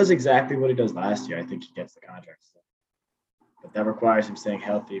 if he does exactly what he does last year, I think he gets the contract. But that requires him staying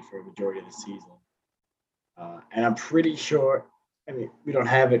healthy for a majority of the season. And I'm pretty sure – we don't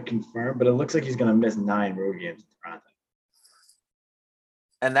have it confirmed, but it looks like he's going to miss 9 road games in Toronto.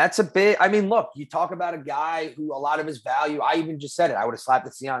 And that's a bit – look, you talk about a guy who a lot of his value – I even just said it. I would have slapped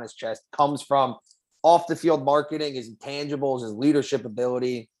the C on his chest – comes from off-the-field marketing, his intangibles, his leadership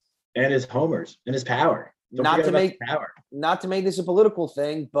ability. And his homers and his power. Not to make this a political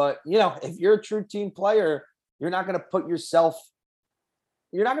thing, but, if you're a true team player – you're not going to put yourself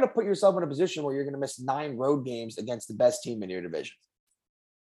in a position where you're going to miss 9 road games against the best team in your division.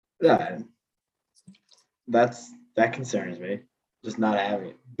 Yeah. That concerns me. Just not having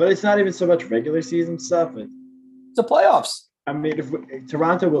it. But it's not even so much regular season stuff. It's the playoffs.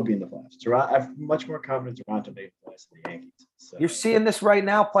 Toronto will be in the playoffs. I'm much more confident Toronto made the playoffs than the Yankees. So. You're seeing this right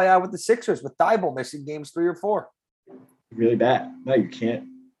now play out with the Sixers with Thibault missing games 3 or 4. Really bad. No, you can't.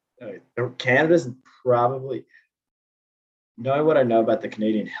 Canada's probably – knowing what I know about the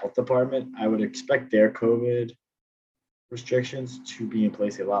Canadian Health Department, I would expect their COVID restrictions to be in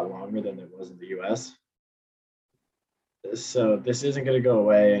place a lot longer than there was in the U.S. So this isn't going to go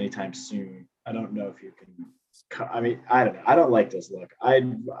away anytime soon. I don't know if you can – I don't know. I don't like this look.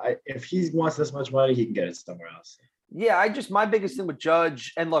 If he wants this much money, he can get it somewhere else. Yeah, my biggest thing with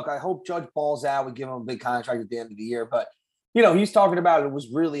Judge – and look, I hope Judge balls out. We give him a big contract at the end of the year. But, he's talking about it was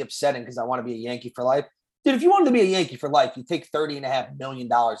really upsetting because I want to be a Yankee for life. Dude, if you wanted to be a Yankee for life, you take $30.5 million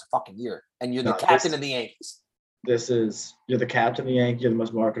a fucking year, and you're the captain of the Yankees. You're the captain of the Yankees. You're the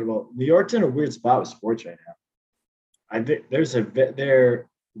most marketable. New York's in a weird spot with sports right now. I think they're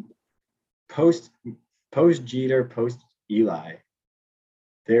post Jeter, post Eli.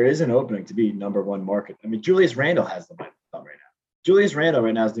 There is an opening to be number one market. Julius Randle has the right now. Julius Randle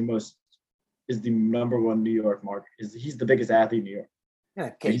right now is the number one New York market. He's the biggest athlete in New York. Yeah,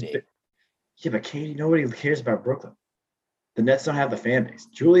 KD. Yeah, but Katie, nobody cares about Brooklyn. The Nets don't have the fan base.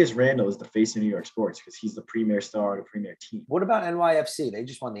 Julius Randle is the face of New York sports because he's the premier star of the premier team. What about NYFC? They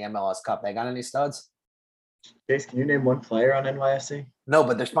just won the MLS Cup. They got any studs? Chase, can you name one player on NYFC? No,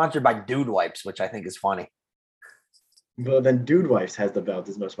 but they're sponsored by Dude Wipes, which I think is funny. Well, then Dude Wipes has the belt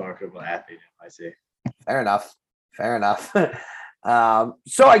as most marketable athlete in NYC. Fair enough.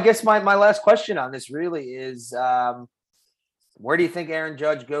 So I guess my last question on this really is where do you think Aaron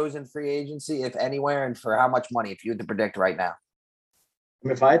Judge goes in free agency, if anywhere, and for how much money, if you had to predict right now?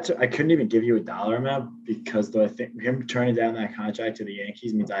 If I couldn't even give you a dollar amount because I think him turning down that contract to the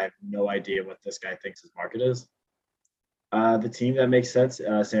Yankees means I have no idea what this guy thinks his market is. The team that makes sense,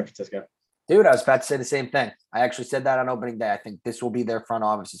 San Francisco. Dude, I was about to say the same thing. I actually said that on opening day. I think this will be their front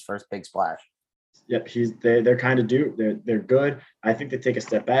office's first big splash. Yep, they're kind of due. They're good. I think they take a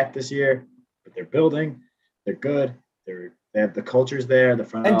step back this year, but they're building. They're good. They have the cultures there. The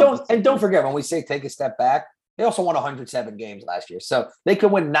front office. Don't forget, when we say take a step back, they also won 107 games last year, so they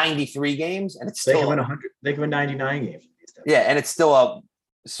could win 93 games, and it's still they can win 100. They can win 99 games. Yeah, and it's still a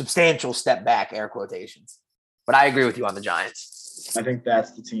substantial step back, air quotations. But I agree with you on the Giants. I think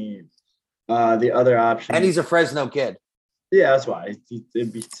that's the team. The other option, and he's a Fresno kid. Yeah, that's why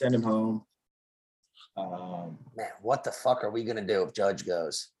they'd send him home. Man, what the fuck are we gonna do if Judge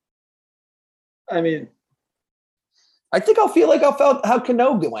goes? I think I felt how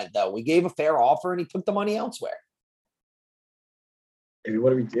Cano went, though. We gave a fair offer, and he took the money elsewhere. What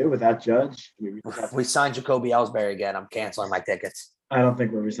do we do without Judge? We signed Jacoby Ellsbury again. I'm canceling my tickets. I don't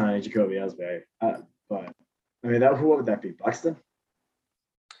think we're resigning Jacoby Ellsbury. But what would that be? Buxton?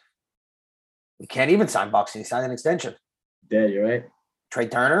 We can't even sign Buxton. He signed an extension. Yeah, you're right. Trey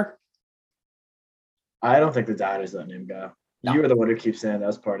Turner? I don't think the Dodgers letting him go. No. You were the one who keeps saying that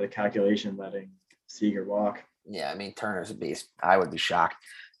was part of the calculation, letting Seager walk. Yeah, Turner's a beast. I would be shocked.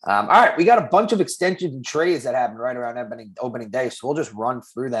 All right, we got a bunch of extensions and trades that happened right around opening day, so we'll just run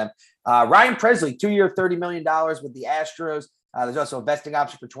through them. Ryan Presley, 2-year, $30 million with the Astros. There's also a vesting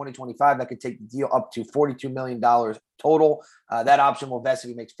option for 2025 that could take the deal up to $42 million total. That option will vest if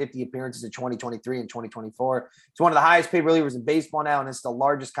he makes 50 appearances in 2023 and 2024. He's one of the highest paid relievers in baseball now, and it's the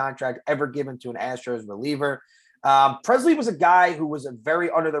largest contract ever given to an Astros reliever. Presley was a guy who was a very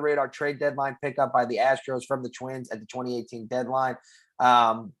under the radar trade deadline pickup by the Astros from the Twins at the 2018 deadline.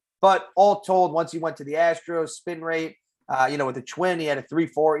 But all told, once he went to the Astros, spin rate, with the Twin, he had a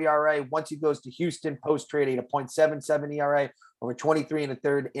 3.4 ERA. Once he goes to Houston post-trade, he had a .77 ERA, over 23 and a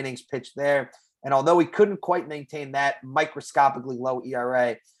third innings pitched there. And although he couldn't quite maintain that microscopically low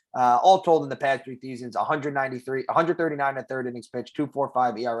ERA, all told in the past 3 seasons, 139 and a third innings pitched,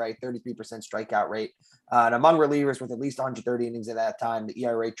 2.45 ERA, 33% strikeout rate. And among relievers with at least 130 innings at that time, the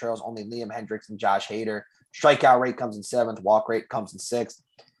ERA trails only Liam Hendricks and Josh Hader. Strikeout rate comes in 7th, walk rate comes in 6th.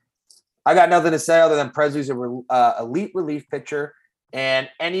 I got nothing to say other than Presley's an elite relief pitcher. And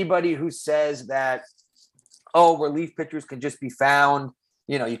anybody who says that, relief pitchers can just be found,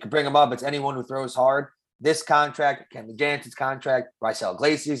 you can bring them up. It's anyone who throws hard. This contract, Kenley Jansen's contract, Raisel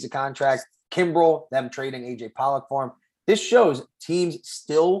Iglesias' contract, Kimbrel, them trading A.J. Pollock for him. This shows teams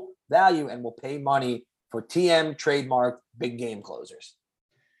still value and will pay money for TM trademarked big game closers.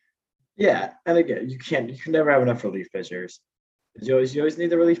 Yeah, and again, you can never have enough relief pitchers. You always need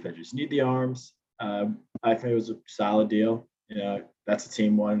the relief pitchers. You need the arms. I think it was a solid deal. That's a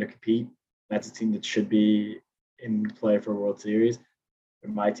team wanting to compete. That's a team that should be in play for a World Series.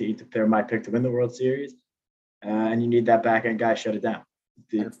 They're my pick to win the World Series. And you need that back end guy shut it down.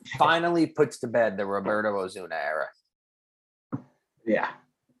 And finally puts to bed the Roberto Ozuna era. Yeah,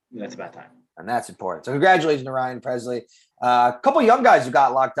 that's about time. And that's important. So congratulations to Ryan Presley. A couple young guys who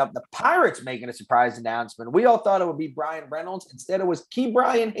got locked up. The Pirates making a surprise announcement. We all thought it would be Brian Reynolds. Instead, it was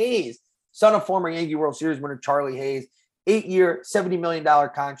Ke'Bryan Hayes, son of former Yankee World Series winner Charlie Hayes. 8-year, $70 million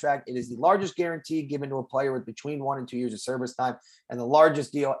contract. It is the largest guarantee given to a player with between 1 and 2 years of service time and the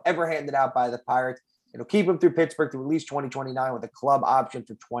largest deal ever handed out by the Pirates. It'll keep him through Pittsburgh through at least 2029 with a club option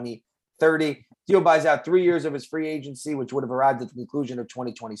for 2030. Deal buys out 3 years of his free agency, which would have arrived at the conclusion of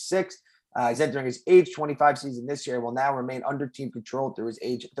 2026. He's entering his age 25 season this year, will now remain under team control through his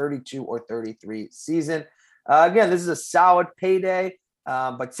age 32 or 33 season. Again, this is a solid payday,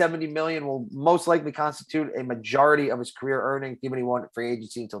 but $70 million will most likely constitute a majority of his career earnings, given he won free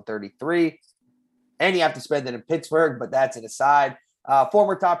agency until 33. And you have to spend it in Pittsburgh, but that's an aside.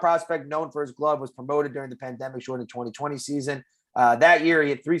 Former top prospect known for his glove was promoted during the pandemic short in 2020 season. That year, he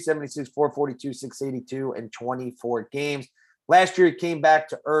had 376, 442, 682 in 24 games. Last year, he came back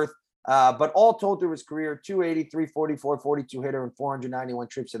to earth. But all told through his career, 280, 344, 42 hitter, and 491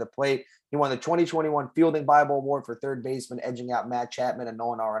 trips to the plate. He won the 2021 Fielding Bible Award for third baseman, edging out Matt Chapman and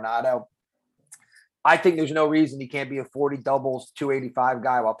Nolan Arenado. I think there's no reason he can't be a 40 doubles, 285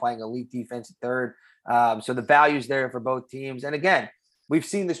 guy while playing elite defense at third. So the value's there for both teams. And again, we've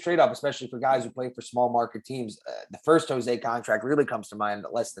seen this trade up, especially for guys who play for small market teams. The first Jose contract really comes to mind,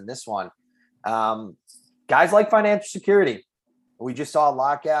 less than this one. Guys like financial security. We just saw a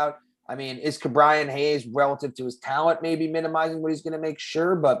lockout. I mean, is Ke'Bryan Hayes relative to his talent maybe minimizing what he's going to make?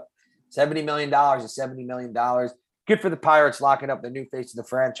 Sure, but $70 million is $70 million. Good for the Pirates locking up the new face of the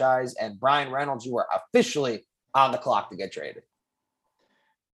franchise. And Brian Reynolds, you are officially on the clock to get traded.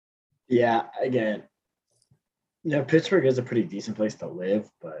 Yeah, again, Pittsburgh is a pretty decent place to live,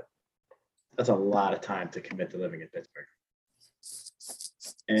 but that's a lot of time to commit to living in Pittsburgh.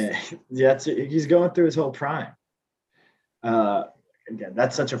 And he's going through his whole prime. Again,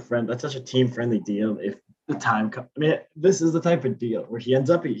 that's such a team-friendly deal. If the time comes, this is the type of deal where he'll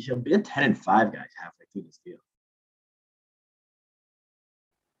be a 10-5 guy halfway through this deal.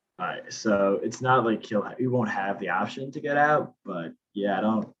 All right, so it's not like he won't have the option to get out, but yeah, I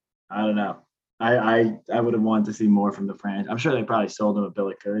don't know. I would have wanted to see more from the franchise. I'm sure they probably sold him a bill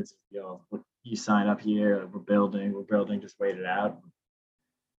of goods. You sign up here, we're building, just wait it out.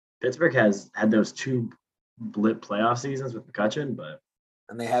 Pittsburgh has had those 2 blip playoff seasons with McCutchen,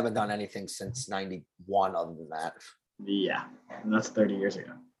 and they haven't done anything since 91 other than that. Yeah, and that's 30 years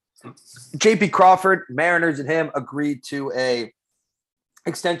ago. JP Crawford, Mariners and him agreed to a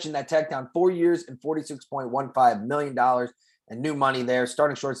extension that tacked down 4 years and $46.15 million and new money there.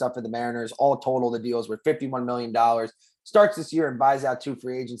 Starting shortstop for the Mariners. All total, the deals were $51 million. Starts this year and buys out 2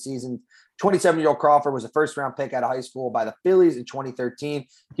 free agent seasons. 27-year-old Crawford was a first-round pick out of high school by the Phillies in 2013.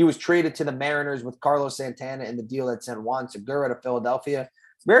 He was traded to the Mariners with Carlos Santana in the deal that sent Juan Segura to Philadelphia.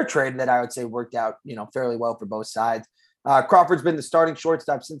 Rare trade that I would say worked out, fairly well for both sides. Crawford's been the starting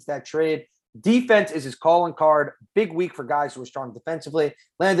shortstop since that trade. Defense is his calling card. Big week for guys who are strong defensively.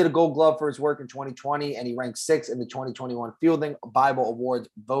 Landed a Gold Glove for his work in 2020, and he ranked 6th in the 2021 Fielding Bible Awards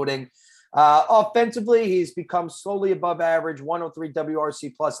voting. Offensively, he's become slowly above average, 103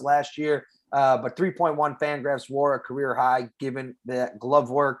 WRC plus last year, but 3.1 Fangraphs WAR, a career high given the glove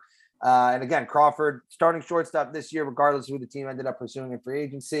work. And again, Crawford starting shortstop this year, regardless of who the team ended up pursuing in free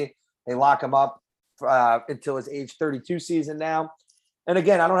agency. They lock him up until his age 32 season now. And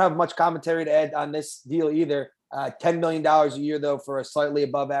again, I don't have much commentary to add on this deal either. $10 million a year, though, for a slightly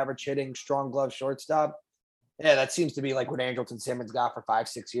above average hitting, strong glove shortstop. Yeah, that seems to be like what Andrelton Simmons got for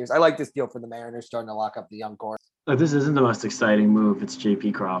 5-6 years. I like this deal for the Mariners, starting to lock up the young core. Look, this isn't the most exciting move. It's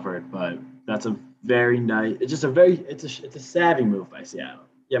JP Crawford, but that's a very nice. It's just it's a savvy move by Seattle.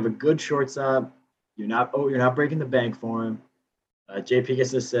 You have a good shortstop. You're not breaking the bank for him. JP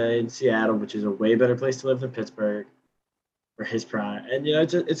gets to stay in Seattle, which is a way better place to live than Pittsburgh for his prime. And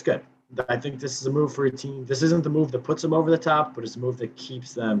it's good. I think this is a move for a team. This isn't the move that puts them over the top, but it's a move that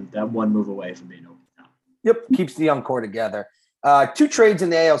keeps them that one move away from being over the top. Yep, keeps the young core together. 2 trades in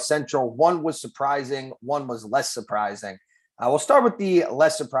the AL Central. One was surprising. One was less surprising. We'll start with the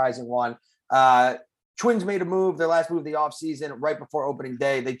less surprising one. Twins made a move, their last move of the offseason, right before opening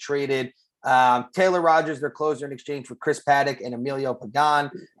day. They traded Taylor Rogers, their closer, in exchange for Chris Paddock and Emilio Pagan.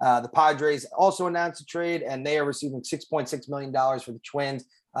 The Padres also announced a trade, and they are receiving $6.6 million for the Twins,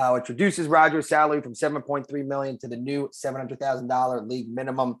 which reduces Rogers' salary from $7.3 million to the new $700,000 league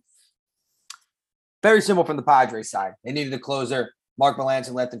minimum. Very simple from the Padres side. They needed a closer. Mark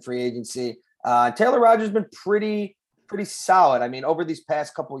Melancon left in free agency. Taylor Rogers has been pretty solid. I mean, over these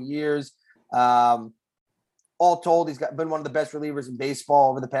past couple of years, all told, he's been one of the best relievers in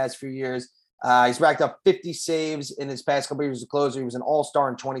baseball over the past few years. He's racked up 50 saves in his past couple of years as a closer. He was an all-star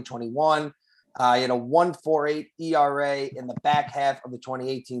in 2021. He had a 1.48 ERA in the back half of the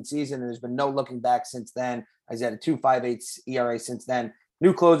 2018 season, and there's been no looking back since then. He's had a 2.58 ERA since then.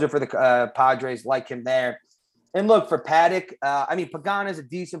 New closer for the Padres, like him there. And look, for Paddock, Pagan is a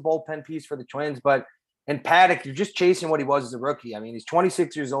decent bullpen piece for the Twins, but in Paddock, you're just chasing what he was as a rookie. I mean, he's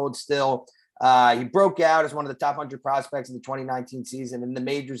 26 years old still. He broke out as one of the top 100 prospects in the 2019 season. In the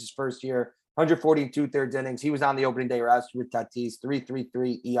majors, his first year, 140 and 2/3 innings. He was on the opening day roster with Tatis,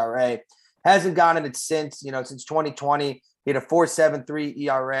 3.33 ERA. Hasn't gone in it since 2020. He had a 4.73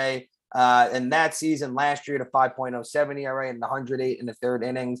 ERA. In that season, last year, at a 5.07 ERA and 108 in the third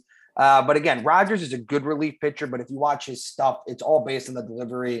innings. But again, Rogers is a good relief pitcher, but if you watch his stuff, it's all based on the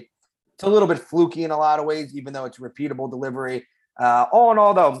delivery. It's a little bit fluky in a lot of ways, even though it's repeatable delivery. All in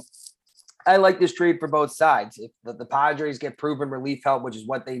all, though, I like this trade for both sides. If the Padres get proven relief help, which is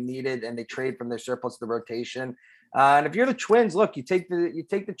what they needed, and they trade from their surplus to the rotation. And if you're the Twins, look, you take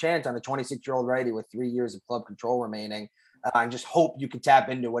the chance on a 26-year-old righty with 3 years of club control remaining. And just hope you can tap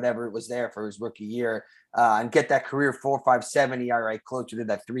into whatever it was there for his rookie year and get that career 4.57 ERA closer to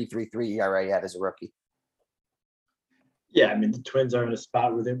that 3.33 ERA he had as a rookie. Yeah, I mean, the Twins are in a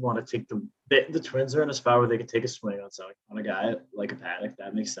spot where they want to take the Twins are in a spot where they can take a swing on a guy like a Paddock.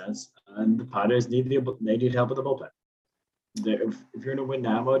 That makes sense. And the Padres need help with the bullpen. If you're in a win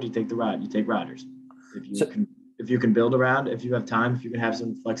now mode, you take Rogers. If you can build around, if you have time, if you can have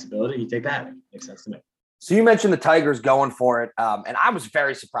some flexibility, you take Paddock. Makes sense to me. So you mentioned the Tigers going for it, and I was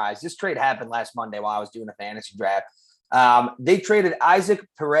very surprised. This trade happened last Monday while I was doing a fantasy draft. They traded Isaac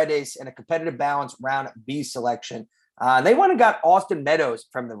Paredes in a competitive balance round B selection. They went and got Austin Meadows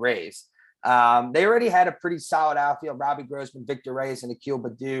from the Rays. They already had a pretty solid outfield, Robbie Grossman, Victor Reyes, and Akil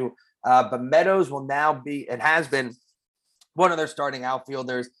Baddoo. But Meadows will now be and has been one of their starting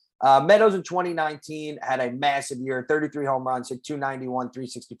outfielders. Meadows in 2019 had a massive year, 33 home runs, hit 291,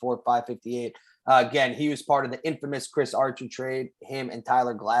 364, 558. Again, he was part of the infamous Chris Archer trade, him and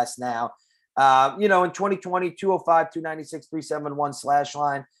Tyler Glass now. In 2020, 205, 296, 371 slash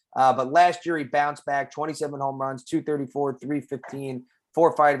line. But last year he bounced back, 27 home runs, 234, 315,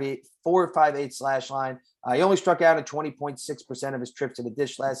 458 slash line. He only struck out in 20.6% of his trips to the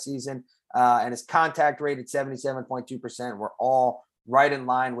dish last season. And his contact rate at 77.2% were all right in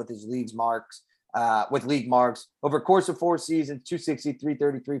line with his league marks. Over the course of 4 seasons, 260,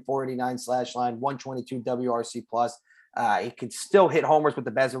 333, 489 slash line, 122 WRC plus. He could still hit homers, but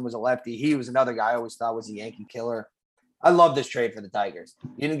the best one was a lefty. He was another guy I always thought was a Yankee killer. I love this trade for the Tigers.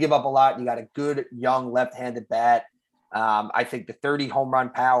 You didn't give up a lot. You got a good, young, left-handed bat. I think the 30 home run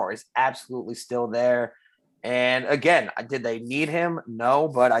power is absolutely still there. And again, did they need him? No,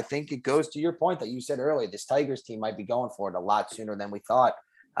 but I think it goes to your point that you said earlier. This Tigers team might be going for it a lot sooner than we thought.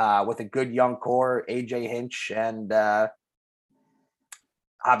 With a good young core, AJ Hinch and Javi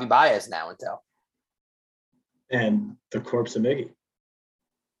Baez now until. And the corpse of Miggy.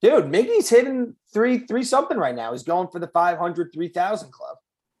 Dude, Miggy's hitting three something right now. He's going for the 500, 3,000 club.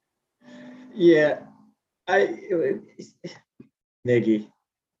 Yeah. Miggy.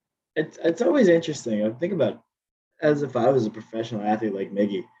 It's always interesting. I think about it as if I was a professional athlete like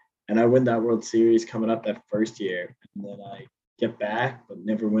Miggy and I win that World Series coming up that first year and then I get back but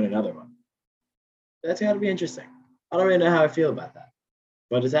never win another one. That's got to be interesting. I don't really know how I feel about that,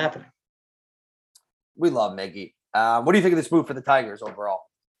 but it's happening. We love Miggy. What do you think of this move for the Tigers overall?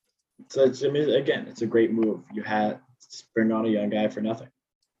 So it's a great move. You had to bring on a young guy for nothing.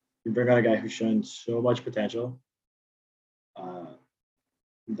 You bring on a guy who's shown so much potential.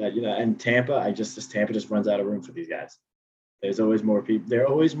 And Tampa, Tampa just runs out of room for these guys. There's always more people. There are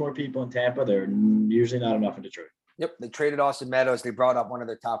always more people in Tampa. There are usually not enough in Detroit. Yep, they traded Austin Meadows. They brought up one of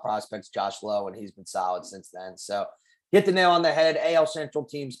their top prospects, Josh Lowe, and he's been solid since then. So hit the nail on the head. AL Central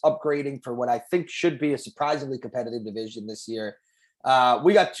teams upgrading for what I think should be a surprisingly competitive division this year.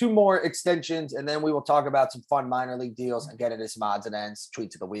 We got 2 more extensions, and then we will talk about some fun minor league deals and get into some odds and ends,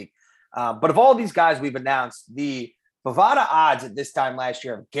 tweets of the week. But of all these guys we've announced, the Bovada odds at this time last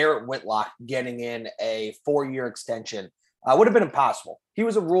year of Garret Whitlock getting in a 4-year extension would have been impossible. He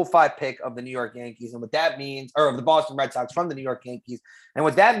was a Rule 5 pick of the New York Yankees, and what that means, or of the Boston Red Sox from the New York Yankees. And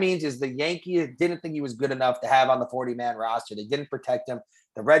what that means is the Yankees didn't think he was good enough to have on the 40-man roster. They didn't protect him.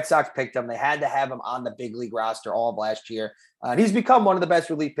 The Red Sox picked him. They had to have him on the big league roster all of last year. And he's become one of the best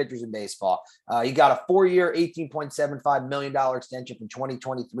relief pitchers in baseball. He got a 4-year, $18.75 million extension from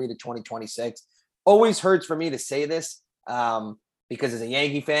 2023 to 2026. Always hurts for me to say this because as a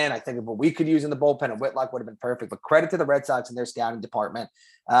Yankee fan, I think of what we could use in the bullpen, and Whitlock would have been perfect. But credit to the Red Sox and their scouting department.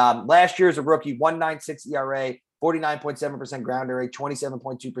 Last year as a rookie, 1.96 ERA, 49.7% grounder rate,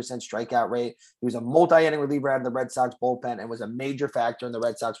 27.2% strikeout rate. He was a multi-inning reliever out of the Red Sox bullpen and was a major factor in the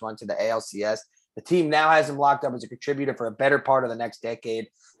Red Sox run to the ALCS. The team now has him locked up as a contributor for a better part of the next decade.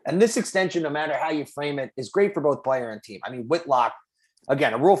 And this extension, no matter how you frame it, is great for both player and team. I mean, Whitlock,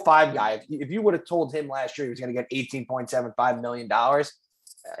 again, a Rule 5 guy, if you would have told him last year he was going to get $18.75 million,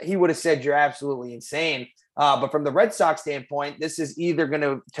 he would have said you're absolutely insane. But from the Red Sox standpoint, this is either going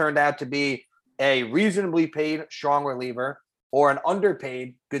to turn out to be a reasonably paid strong reliever or an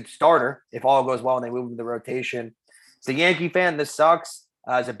underpaid good starter if all goes well and they move into the rotation. As a Yankee fan, this sucks.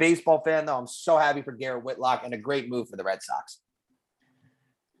 As a baseball fan, though, I'm so happy for Garret Whitlock and a great move for the Red Sox.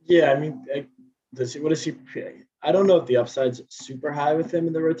 Yeah, I mean, what is he? I don't know if the upside's super high with him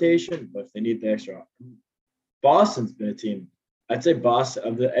in the rotation, but if they need the extra, Boston's been a team. I'd say Boston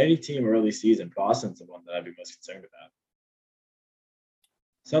of any team early season, Boston's the one that I'd be most concerned about.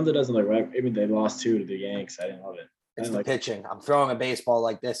 Something doesn't look right. Maybe they lost 2 to the Yanks. I didn't love it. It's the pitching. I'm throwing a baseball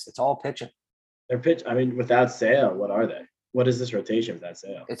like this. It's all pitching. They're pitch. I mean, without Sale, what are they? What is this rotation without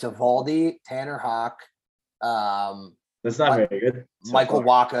Sale? It's Eovaldi, Tanner Houck. That's not very good. So Michael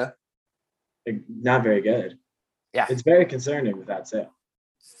Wacha. Not very good. Yeah. It's very concerning without Sale.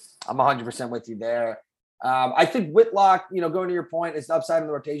 I'm 100% with you there. I think Whitlock, going to your point, is the upside in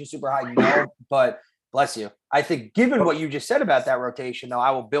the rotation super high, but bless you. I think given what you just said about that rotation, though,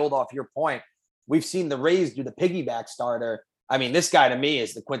 I will build off your point. We've seen the Rays do the piggyback starter. I mean, this guy to me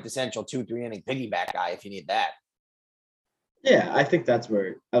is the quintessential 2-3 inning piggyback guy if you need that. Yeah, I think that's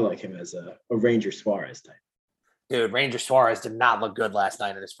where I like him as a Ranger Suarez type. Dude, Ranger Suarez did not look good last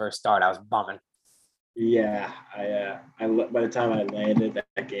night in his first start. I was bumming. Yeah, I by the time I landed,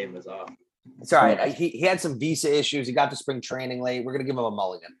 that game was off. It's all right. He had some visa issues. He got to spring training late. We're going to give him a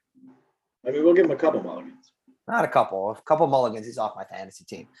mulligan. I mean, we'll give him a couple mulligans. Not a couple. A couple mulligans. He's off my fantasy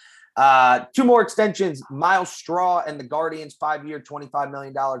team. 2 more extensions. Miles Straw and the Guardians, 5-year, $25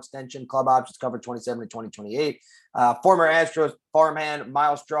 million extension. Club options covered 27 to 2028. Former Astros farmhand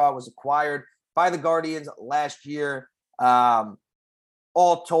Miles Straw was acquired by the Guardians last year.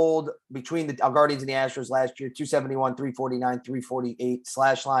 All told, between the Guardians and the Astros last year, 271, 349, 348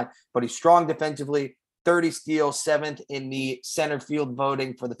 slash line. But he's strong defensively, 30 steals, 7th in the center field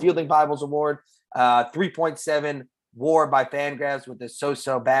voting for the Fielding Bibles Award, 3.7 WAR by Fangraphs with the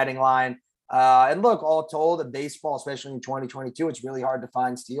so-so batting line. And look, all told, in baseball, especially in 2022, it's really hard to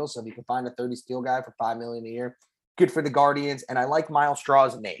find steals. So if you can find a 30 steal guy for $5 million a year, good for the Guardians. And I like Miles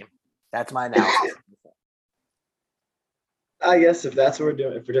Straw's name. That's my analysis. I guess if that's what we're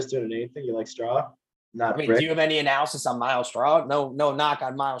doing, if we're just doing anything, you like Straw, not Brick. Do you have any analysis on Miles Straw? No knock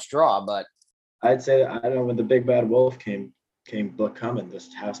on Miles Straw, but I'd say I don't know when the big bad wolf came book coming,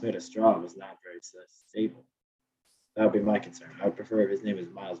 this house made of straw was not very stable. That would be my concern. I would prefer if his name is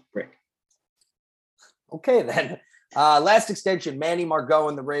Miles Brick. Okay, then. Last extension, Manny Margot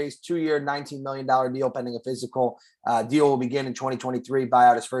and the Rays, 2-year, $19 million deal pending a physical. Deal will begin in 2023, buy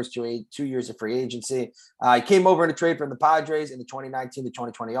out his first 2 years of free agency. He came over in a trade from the Padres in the 2019 to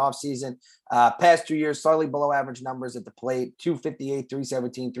 2020 offseason. Past 2 years, slightly below average numbers at the plate, 258,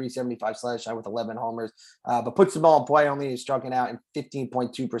 317, 375 slash with 11 homers, but puts the ball in play, only striking out in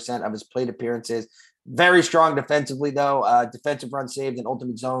 15.2% of his plate appearances. Very strong defensively, though. Defensive run saved and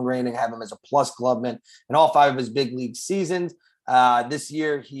ultimate zone rating have him as a plus clubman in all 5 of his big league seasons. This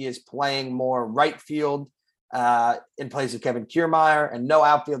year, he is playing more right field. in place of Kevin Kiermaier, and no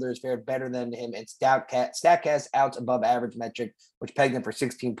outfielder has fared better than him in StatCast outs above average metric, which pegged him for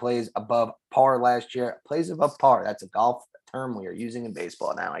 16 plays above par last year. Plays above par. That's a golf term we are using in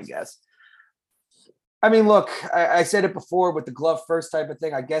baseball now, I guess. I mean, look, I said it before with the glove first type of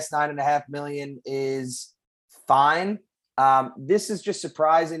thing. I guess $9.5 million is fine. This is just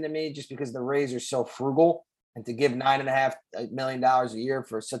surprising to me just because the Rays are so frugal, and to give $9.5 million a year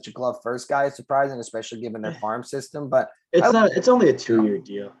for such a glove first guy is surprising, especially given their farm system. But it's only a 2-year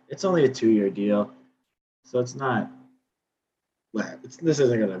deal. It's only a 2-year deal. So it's not, this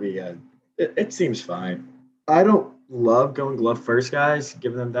isn't going to be it seems fine. I don't love going glove first guys,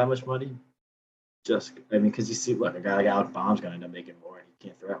 giving them that much money. Because you see, look, a guy like Alec Bomb's going to end up making more and he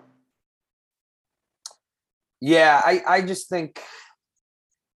can't throw. Yeah, I just think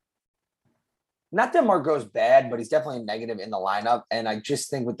not that Margot's bad, but he's definitely a negative in the lineup. And I just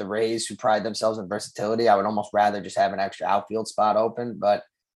think with the Rays, who pride themselves in versatility, I would almost rather just have an extra outfield spot open. But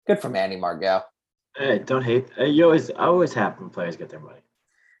good for Manny Margot. Hey, don't hate. I always happy when players get their money.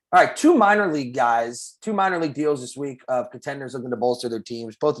 All right, two minor league deals this week of contenders looking to bolster their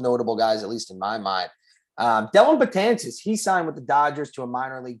teams. Both notable guys, at least in my mind. Dellin Betances, he signed with the Dodgers to a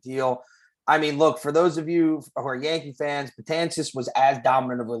minor league deal. I mean, look, for those of you who are Yankee fans, Betances was as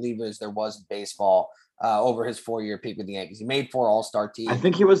dominant a reliever as there was in baseball over his 4-year peak with the Yankees. He made 4 All-Star teams. I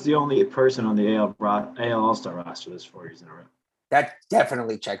think he was the only person on the AL All-Star roster this 4 years in a row. That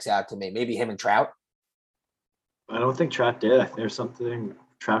definitely checks out to me. Maybe him and Trout. I don't think Trout did. There's something.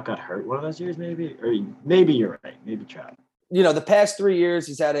 Trout got hurt one of those years, maybe? Or maybe you're right. Maybe Trout. You know, the past 3 years,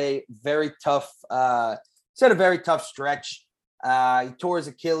 he's had a very tough stretch. He tore his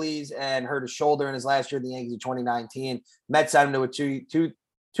Achilles and hurt his shoulder in his last year of the Yankees in 2019. Mets signed him to a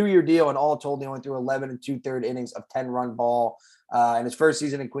two-year deal, and all told, he went through 11 2/3 innings of 10-run ball. In his first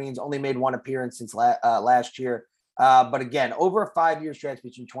season in Queens, only made 1 appearance since last year. But again, over a 5-year stretch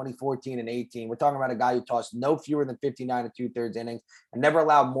between 2014 and 18, we're talking about a guy who tossed no fewer than 59 2/3 innings and never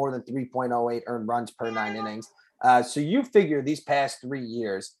allowed more than 3.08 earned runs per 9 innings. So you figure these past 3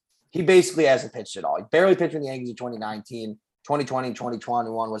 years, he basically hasn't pitched at all. He barely pitched in the Yankees in 2019. 2020 and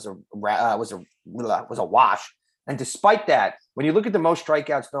 2021 was a wash. And despite that, when you look at the most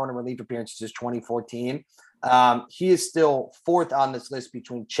strikeouts thrown in relief appearances since 2014, he is still 4th on this list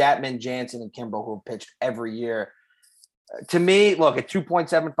between Chapman, Jansen, and Kimbrel, who have pitched every year. To me, look, at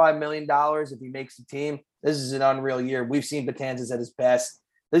 $2.75 million, if he makes the team, this is an unreal year. We've seen Betances at his best.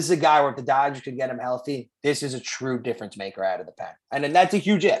 This is a guy where if the Dodgers could get him healthy, this is a true difference maker out of the pen. And then that's a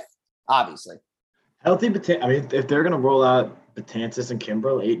huge if, obviously. Healthy Betances. I mean, if they're going to roll out Betances and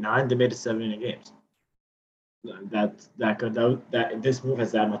Kimbrel 8-9, they made it 7-inning games. That's that good. That this move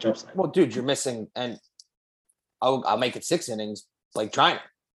has that much upside. Well, dude, you're missing, and I'll make it 6 innings, like China.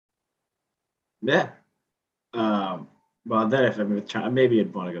 Yeah. Well, then if I'm with China, maybe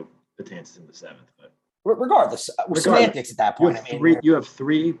I'd want to go Betances in the 7th. But regardless, semantics at that point. You have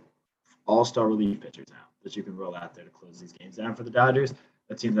 3 all-star relief pitchers now that you can roll out there to close these games down for the Dodgers.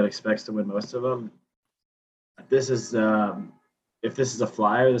 A team that expects to win most of them. This is if this is a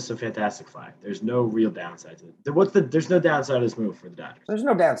flyer, this is a fantastic flyer. There's no real downside to it. There's no downside to this move for the Dodgers. There's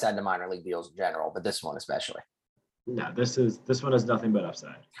no downside to minor league deals in general, but this one especially. No, this one has nothing but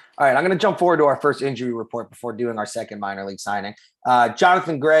upside. All right, I'm going to jump forward to our first injury report before doing our second minor league signing.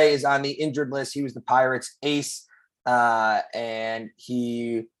 Jonathan Gray is on the injured list. He was the Pirates' ace, and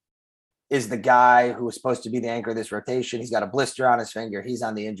he is the guy who was supposed to be the anchor of this rotation. He's got a blister on his finger. He's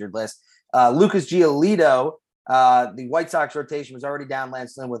on the injured list. Lucas Giolito, the White Sox rotation was already down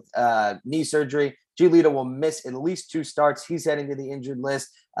Lance Lynn with knee surgery. Giolito will miss at least 2 starts. He's heading to the injured list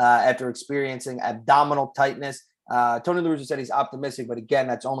after experiencing abdominal tightness. Tony La Russa said he's optimistic, but again,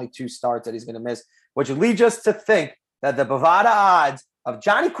 that's only 2 starts that he's going to miss, which would lead us to think that the Bovada odds of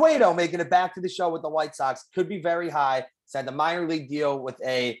Johnny Cueto making it back to the show with the White Sox could be very high. Signed a minor league deal with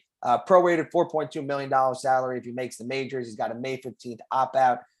a prorated $4.2 million salary if he makes the majors. He's got a May 15th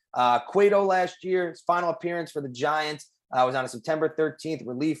opt-out. Cueto last year, his final appearance for the Giants was on a September 13th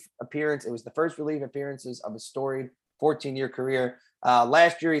relief appearance. It was the first relief appearances of a storied 14-year career.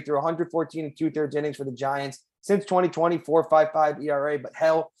 Last year, he threw 114 2/3 innings for the Giants. Since 2020, 4.55 ERA. But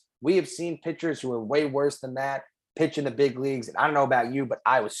hell, we have seen pitchers who are way worse than that pitch in the big leagues. And I don't know about you, but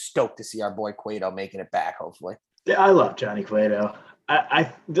I was stoked to see our boy Cueto making it back, hopefully. Yeah, I love Johnny Cueto.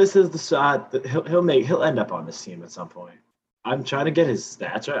 This is the shot that he'll end up on this team at some point. I'm trying to get his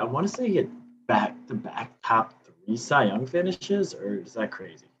stats right. I want to say he had back-to-back top 3 Cy Young finishes, or is that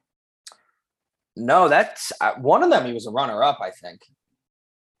crazy? No, that's one of them. He was a runner-up, I think.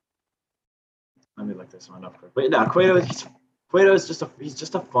 Let me look this one up quick. But no, Cueto is just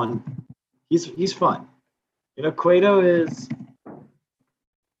a fun. He's fun. Cueto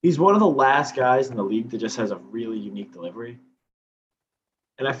he's one of the last guys in the league that just has a really unique delivery.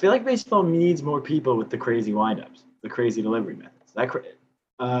 And I feel like baseball needs more people with the crazy windups, the crazy delivery methods.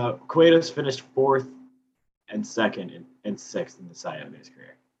 Cueto's finished 4th and 2nd and 6th in the Cy Young in his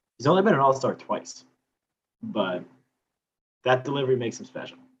career. He's only been an All-Star twice, but that delivery makes him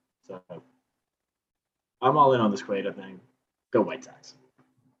special. So I'm all in on this Cueto thing. Go White Sox.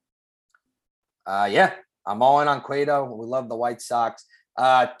 Yeah, I'm all in on Cueto. We love the White Sox.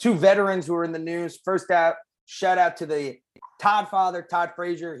 2 veterans who are in the news. First out, shout out to the Todd father, Todd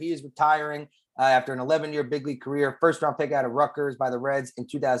Frazier. He is retiring after an 11-year big league career. First-round pick out of Rutgers by the Reds in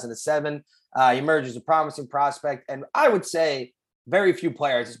 2007. He emerged as a promising prospect. And I would say very few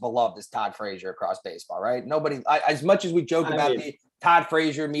players as beloved as Todd Frazier across baseball, right? Nobody, as much as we joke about the Todd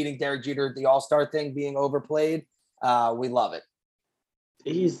Frazier meeting Derek Jeter at the All-Star thing being overplayed, we love it.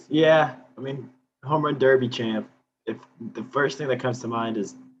 Home run derby champ. If the first thing that comes to mind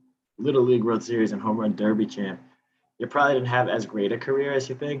is Little League World Series and home run derby champ, you probably didn't have as great a career as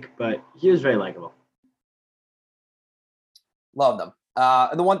you think, but he was very likable. Love them.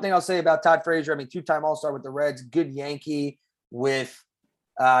 And the one thing I'll say about Todd Frazier, 2-time All-Star with the Reds, good Yankee with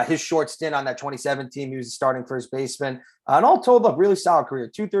his short stint on that 2017 team. He was a starting first baseman. And all told, look, really solid career.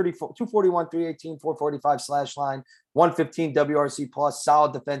 241, 318, 445 slash line, 115 WRC plus,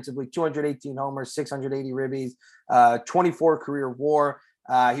 solid defensively, 218 homers, 680 ribbies, 24 career WAR.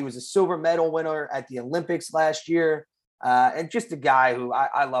 He was a silver medal winner at the Olympics last year. And just a guy who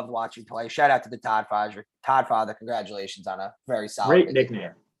I loved watching play. Shout out to the Todd Frazier. Todd Father, congratulations on a very solid great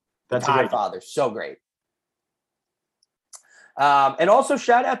nickname. That's Todd Father, so great. And also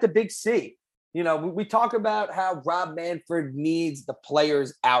shout out to Big C. We talk about how Rob Manfred needs the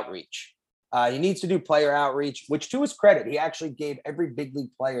players' outreach. He needs to do player outreach, which to his credit, he actually gave every big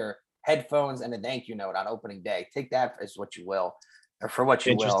league player headphones and a thank you note on opening day. Take that as what you will, or for what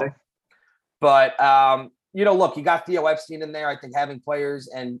you will. But, look, you got Theo Epstein in there. I think having players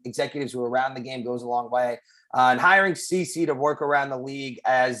and executives who are around the game goes a long way. And hiring CC to work around the league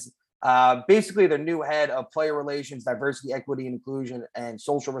as basically the new head of player relations, diversity, equity, and inclusion, and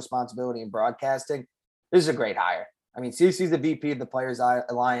social responsibility in broadcasting. This is a great hire. CC's the VP of the Players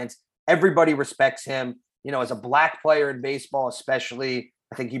Alliance. Everybody respects him. As a black player in baseball, especially,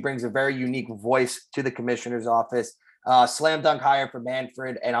 I think he brings a very unique voice to the commissioner's office. Slam dunk hire for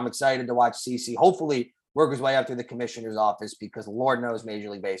Manfred, and I'm excited to watch CC hopefully work his way up through the commissioner's office because Lord knows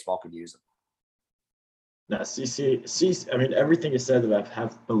Major League Baseball could use him. No, CC, everything you said that I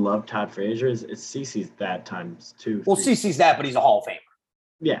have beloved Todd Frazier is CC's that times 2. Well, CC's that, but he's a Hall of Famer.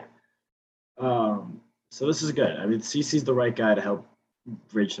 Yeah. So this is good. CC's the right guy to help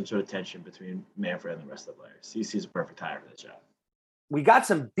bridge some sort of tension between Manfred and the rest of the players. CC's a perfect hire for the job. We got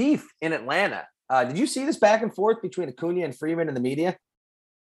some beef in Atlanta. Did you see this back and forth between Acuna and Freeman in the media?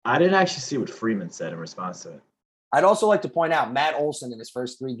 I didn't actually see what Freeman said in response to it. I'd also like to point out Matt Olson in his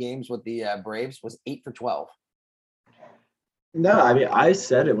first 3 games with the Braves was 8 for 12. No, I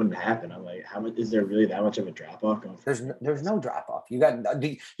said it wouldn't happen. I'm like, how much is there really that much of a drop off going? There's no drop off.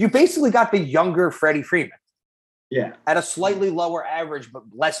 You basically got the younger Freddie Freeman. Yeah. At a slightly lower average, but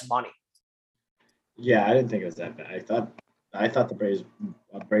less money. Yeah, I didn't think it was that bad. I thought the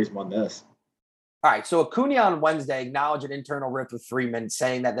Braves won this. All right, so Acuna on Wednesday acknowledged an internal rift with Freeman,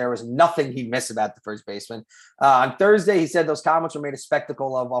 saying that there was nothing he'd miss about the first baseman. On Thursday, he said those comments were made a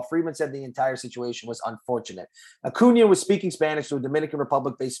spectacle of, while Freeman said the entire situation was unfortunate. Acuna was speaking Spanish to a Dominican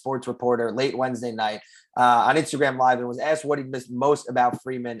Republic-based sports reporter late Wednesday night on Instagram Live and was asked what he missed most about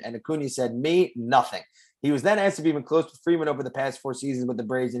Freeman, and Acuna said, "Me, nothing." He was then asked if he'd been close with Freeman over the past 4 seasons with the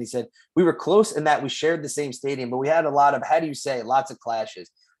Braves, and he said, "We were close in that we shared the same stadium, but we had a lot of, lots of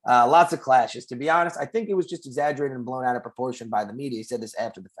clashes. Lots of clashes. To be honest, I think it was just exaggerated and blown out of proportion by the media." He said this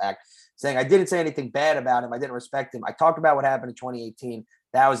after the fact, saying, "I didn't say anything bad about him. I didn't respect him. I talked about what happened in 2018.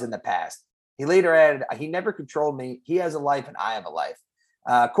 That was in the past." He later added, "He never controlled me. He has a life and I have a life."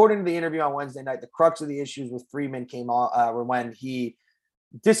 According to the interview on Wednesday night, the crux of the issues with Freeman came on when he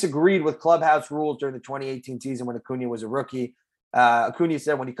disagreed with clubhouse rules during the 2018 season when Acuna was a rookie. Acuna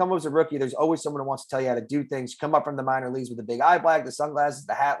said, "When you come up as a rookie, there's always someone who wants to tell you how to do things. You come up from the minor leagues with the big eye black, the sunglasses,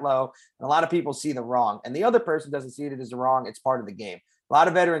 the hat low, and a lot of people see the wrong. And the other person doesn't see it as the wrong. It's part of the game. A lot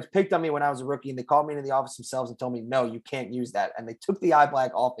of veterans picked on me when I was a rookie, and they called me into the office themselves and told me, 'No, you can't use that.' And they took the eye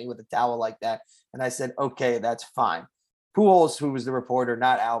black off me with a towel like that. And I said, 'Okay, that's fine.'" Pujols, who was the reporter,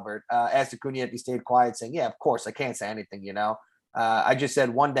 not Albert, asked Acuna if he stayed quiet, saying, "Yeah, of course, I can't say anything, I just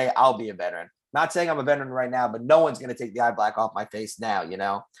said one day I'll be a veteran. Not saying I'm a veteran right now, but no one's going to take the eye black off my face now,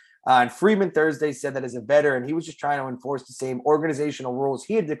 And Freeman Thursday said that as a veteran, he was just trying to enforce the same organizational rules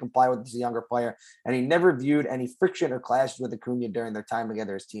he had to comply with as a younger player, and he never viewed any friction or clashes with Acuna during their time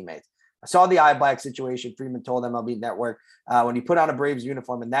together as teammates. I saw the eye black situation. Freeman told MLB Network, when you put on a Braves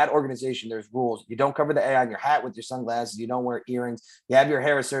uniform in that organization, there's rules. You don't cover the A on your hat with your sunglasses. You don't wear earrings. You have your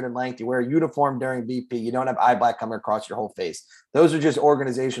hair a certain length. You wear a uniform during BP. You don't have eye black coming across your whole face. Those are just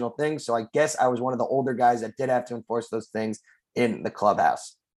organizational things. So I guess I was one of the older guys that did have to enforce those things in the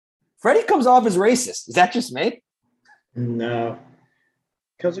clubhouse. Freddie comes off as racist. Is that just me? No.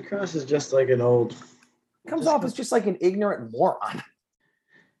 Comes across as just like an old. Comes off as just like an ignorant moron.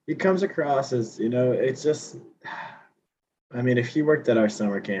 He comes across as, it's just, I mean, if he worked at our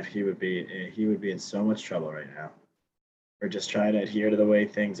summer camp, he would be in so much trouble right now. We're just trying to adhere to the way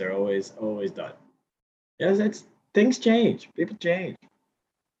things are always done. Yes, things change. People change.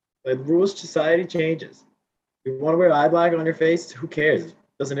 The rules, society changes. You want to wear eye black on your face? Who cares? It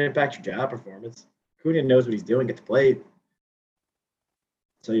doesn't impact your job performance. Acuna knows what he's doing at the plate.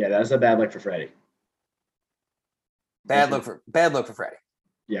 So yeah, that's a bad look for Freddie. Bad look for Freddie.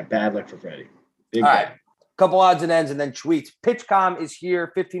 Yeah, bad luck for Freddie. All right. Couple odds and ends and then tweets. PitchCom is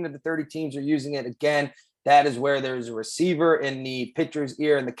here. 15 of the 30 teams are using it. Again, that is where there's a receiver in the pitcher's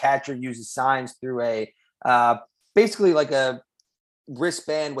ear and the catcher uses signs through a basically like a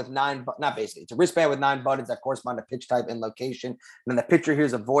wristband with it's a wristband with 9 buttons that correspond to pitch type and location. And then the pitcher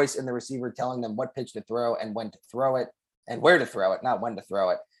hears a voice in the receiver telling them what pitch to throw and when to throw it and where to throw it, not when to throw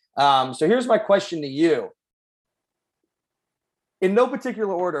it. So here's my question to you. In no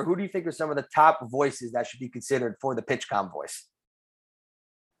particular order, who do you think are some of the top voices that should be considered for the PitchCom voice?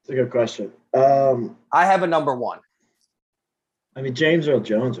 It's a good question. I have a number one. I mean, James Earl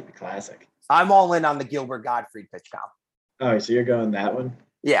Jones would be classic. I'm all in on the Gilbert Gottfried PitchCom. All right, so you're going that one?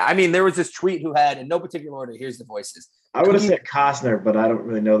 Yeah, I mean, there was this tweet who had, in no particular order, here's the voices. I would have said Costner, but I don't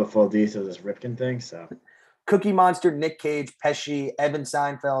really know the full details of this Ripken thing, so. Cookie Monster, Nick Cage, Pesci, Evan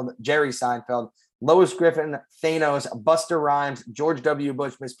Seinfeld, Jerry Seinfeld, Lois Griffin, Thanos, Buster Rhymes, George W.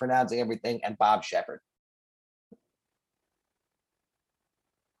 Bush mispronouncing everything, and Bob Shepard.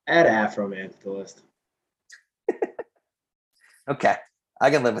 Add Afro Man to the list. Okay, I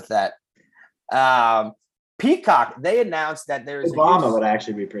can live with that. Peacock, they announced that there's Obama would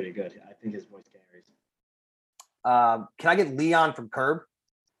actually be pretty good. I think his voice carries. Can I get Leon from Curb?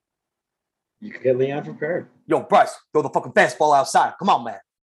 You could get Leon from Curb. Yo, Bryce, throw the fucking fastball outside. Come on, man.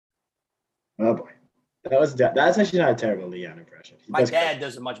 Oh boy, that's actually not a terrible Leon impression. My dad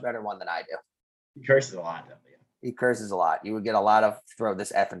does a much better one than I do. He curses a lot, though. Leon. He curses a lot. You would get a lot of throw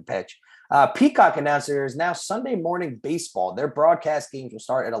this effing pitch. Peacock announced there is now Sunday morning baseball. Their broadcast games will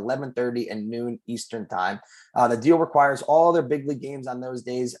start at 11:30 and noon Eastern time. The deal requires all their big league games on those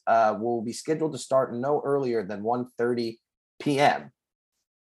days will be scheduled to start no earlier than 1:30 p.m.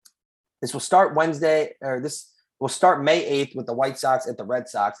 This will start We'll start May 8th with the White Sox at the Red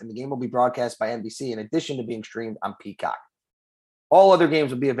Sox, and the game will be broadcast by NBC in addition to being streamed on Peacock. All other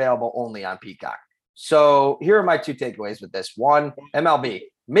games will be available only on Peacock. So here are my 2 takeaways with this. 1, MLB,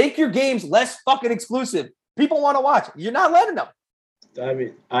 make your games less fucking exclusive. People want to watch. You're not letting them. I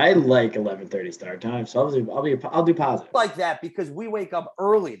mean, I like 11:30 start time, so I'll do positive. Like that because we wake up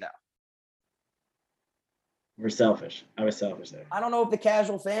early though. We're selfish. I was selfish there. I don't know if the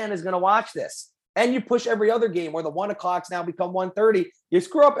casual fan is going to watch this. And you push every other game where the 1 o'clocks now become 1:30. You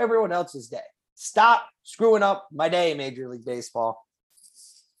screw up everyone else's day. Stop screwing up my day, Major League Baseball.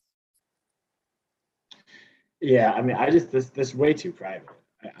 Yeah, I mean, this is way too private.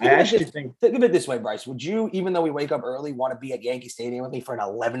 I actually think of it this way, Bryce. Would you, even though we wake up early, want to be at Yankee Stadium with me for an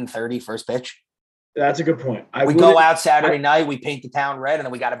 11:30 first pitch? That's a good point. We go out Saturday night, we paint the town red, and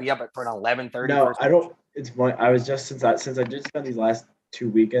then we got to be up for an 11:30. No, I don't. It's funny. I was just since I did spend these last 2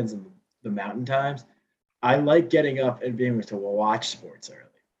 weekends in the mountain times, I like getting up and being able to watch sports early.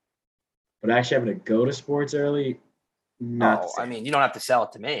 But actually having to go to sports early, not. I mean, you don't have to sell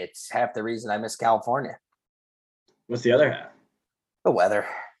it to me. It's half the reason I miss California. What's the other half? The weather.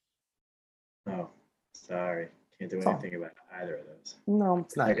 Oh, sorry. Can't do anything about either of those. No,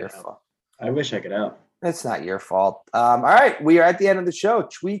 it's not your fault. I wish I could help. It's not your fault. All right. We are at the end of the show.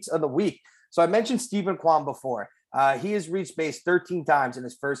 Tweets of the week. So I mentioned Stephen Kwan before. He has reached base 13 times in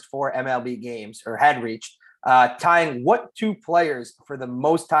his first 4 MLB games, or had reached, tying what 2 players for the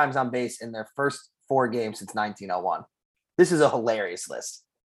most times on base in their first 4 games since 1901. This is a hilarious list.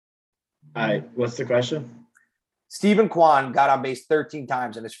 What's the question? Stephen Kwan got on base 13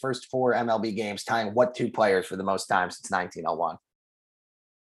 times in his first 4 MLB games, tying what 2 players for the most times since 1901.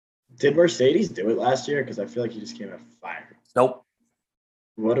 Did Mercedes do it last year? Because I feel like he just came out fire. Nope.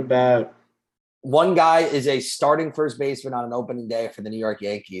 What about One guy is a starting first baseman on an opening day for the New York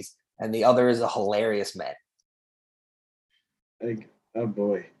Yankees, and the other is a hilarious Met. Oh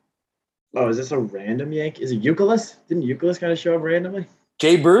boy. Oh, is this a random Yankee? Is it Euclid? Didn't Euclid kind of show up randomly?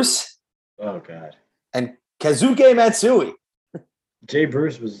 Jay Bruce. Oh God. And Kazuke Matsui. Jay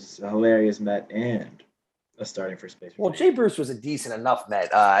Bruce was a hilarious Met and a starting first baseman. Well, Jay Bruce was a decent enough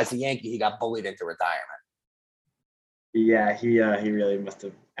Met. As a Yankee, he got bullied into retirement. Yeah, he really must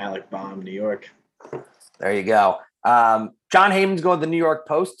have Alec bombed New York. There you go. John Heyman's going to the New York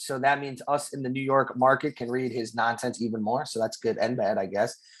Post, so that means us in the New York market can read his nonsense even more. So that's good and bad, I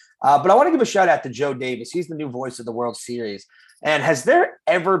guess. But I want to give a shout out to Joe Davis. He's the new voice of the World Series. And has there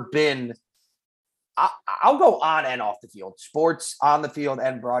ever been I'll go on and off the field, sports, on the field,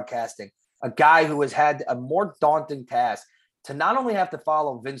 and broadcasting, a guy who has had a more daunting task to not only have to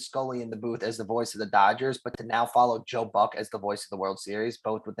follow Vince Scully in the booth as the voice of the Dodgers, but to now follow Joe Buck as the voice of the World Series,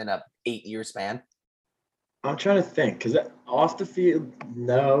 both within a 8-year span? I'm trying to think, because off the field,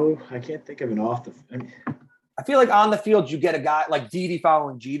 no, I can't think of an off the field. I feel like on the field, you get a guy like Didi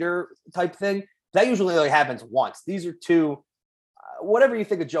following Jeter type thing. That usually only happens once. These are two. Whatever you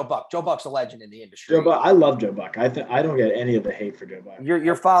think of Joe Buck. Joe Buck's a legend in the industry. Joe Buck, I love Joe Buck. I don't get any of the hate for Joe Buck.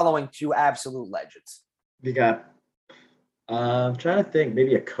 You're following two absolute legends. We got. I'm trying to think,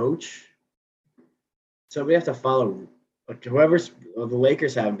 maybe a coach. So we have to follow whoever's. Well, the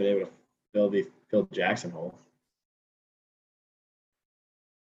Lakers haven't been able to fill the Phil Jackson hole.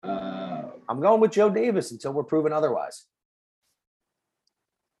 I'm going with Joe Davis until we're proven otherwise.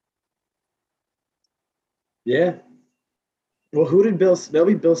 Yeah. Well, who did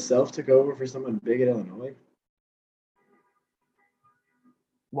maybe Bill Self took over for someone big at Illinois?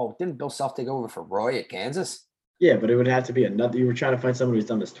 Well, didn't Bill Self take over for Roy at Kansas? Yeah, but it would have to be another. You were trying to find someone who's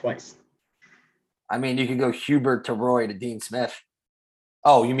done this twice. I mean, you could go Hubert to Roy to Dean Smith.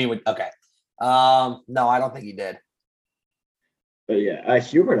 Oh, you mean with okay. No, I don't think he did. But yeah,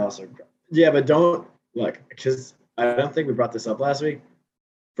 Hubert also. Yeah, but don't look, because I don't think we brought this up last week.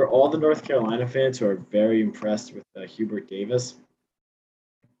 For all the North Carolina fans who are very impressed with Hubert Davis,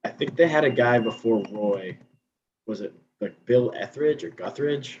 I think they had a guy before Roy. Was it like Bill Etheridge or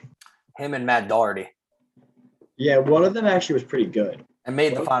Guthridge? Him and Matt Doherty. Yeah, one of them actually was pretty good. And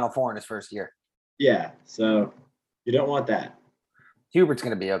made the Final Four in his first year. Yeah, so you don't want that. Hubert's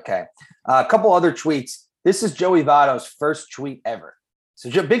going to be okay. A couple other tweets. This is Joey Votto's first tweet ever. So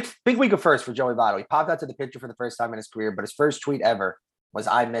big week of first for Joey Votto. He popped out to the picture for the first time in his career, but his first tweet ever was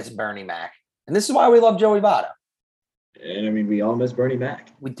 "I miss Bernie Mac." And this is why we love Joey Votto. And I mean, we all miss Bernie Mac.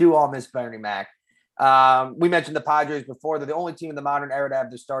 We do all miss Bernie Mac. We mentioned the Padres before. They're the only team in the modern era to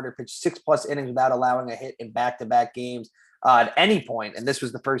have their starter pitch 6+ innings without allowing a hit in back-to-back games at any point. And this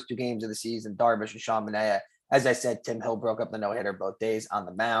was the first 2 games of the season. Darvish and Sean Manaea. As I said, Tim Hill broke up the no-hitter both days on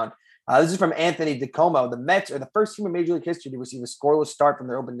the mound. This is from Anthony DeComo. The Mets are the first team in Major League history to receive a scoreless start from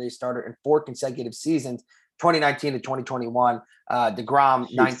their opening day starter in 4 consecutive seasons, 2019 to 2021. DeGrom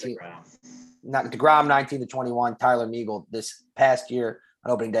 19 to 21. Tyler Meagle this past year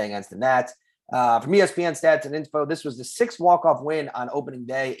on opening day against the Nats. From ESPN Stats and Info, this was the 6th walk-off win on opening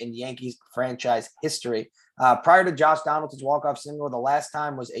day in Yankees franchise history. Prior to Josh Donaldson's walk-off single, the last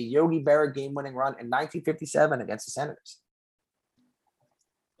time was a Yogi Berra game-winning run in 1957 against the Senators.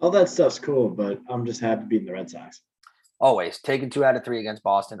 All that stuff's cool, but I'm just happy beating the Red Sox. Always. Taking 2 out of 3 against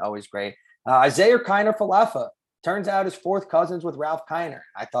Boston. Always great. Isaiah Kiner Falefa. Turns out his 4th cousins with Ralph Kiner.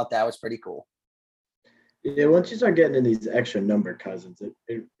 I thought that was pretty cool. Yeah, once you start getting in these extra number cousins,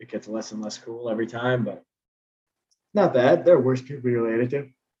 it gets less and less cool every time, but not bad. They're worse people you're related to.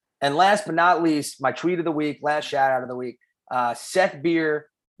 And last but not least, my tweet of the week, last shout out of the week, Seth Beer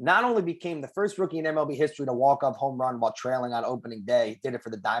not only became the first rookie in MLB history to walk-off home run while trailing on opening day. He did it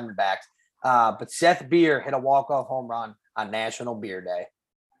for the Diamondbacks. But Seth Beer hit a walk-off home run on National Beer Day.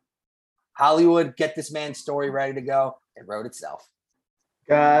 Hollywood, get this man's story ready to go. It wrote itself.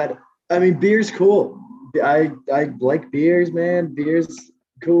 God, I mean, beer's cool. I like beers, man. Beer's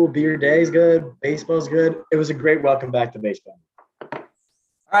cool. Beer day's good. Baseball's good. It was a great welcome back to baseball. All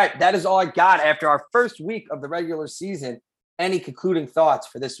right, that is all I got after our first week of the regular season. Any concluding thoughts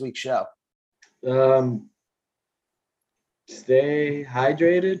for this week's show? Stay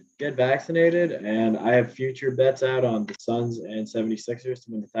hydrated, get vaccinated, and I have future bets out on the Suns and 76ers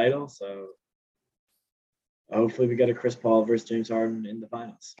to win the title. So hopefully we get a Chris Paul versus James Harden in the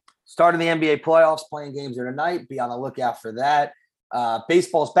finals. Starting the NBA playoffs, playing games are tonight. Be on the lookout for that.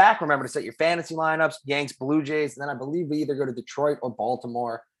 Baseball's back. Remember to set your fantasy lineups, Yanks, Blue Jays. And then I believe we either go to Detroit or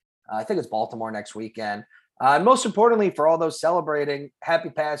Baltimore. I think it's Baltimore next weekend. And most importantly, for all those celebrating, happy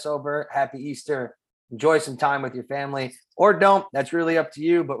Passover, happy Easter. enjoy some time with your family, or don't. That's really up to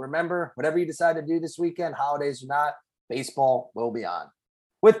you. But remember, whatever you decide to do this weekend, holidays or not, baseball will be on.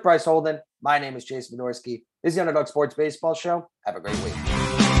 With Bryce Holden, my name is Jason Medorsky. This is the Underdog Sports Baseball Show. Have a great week.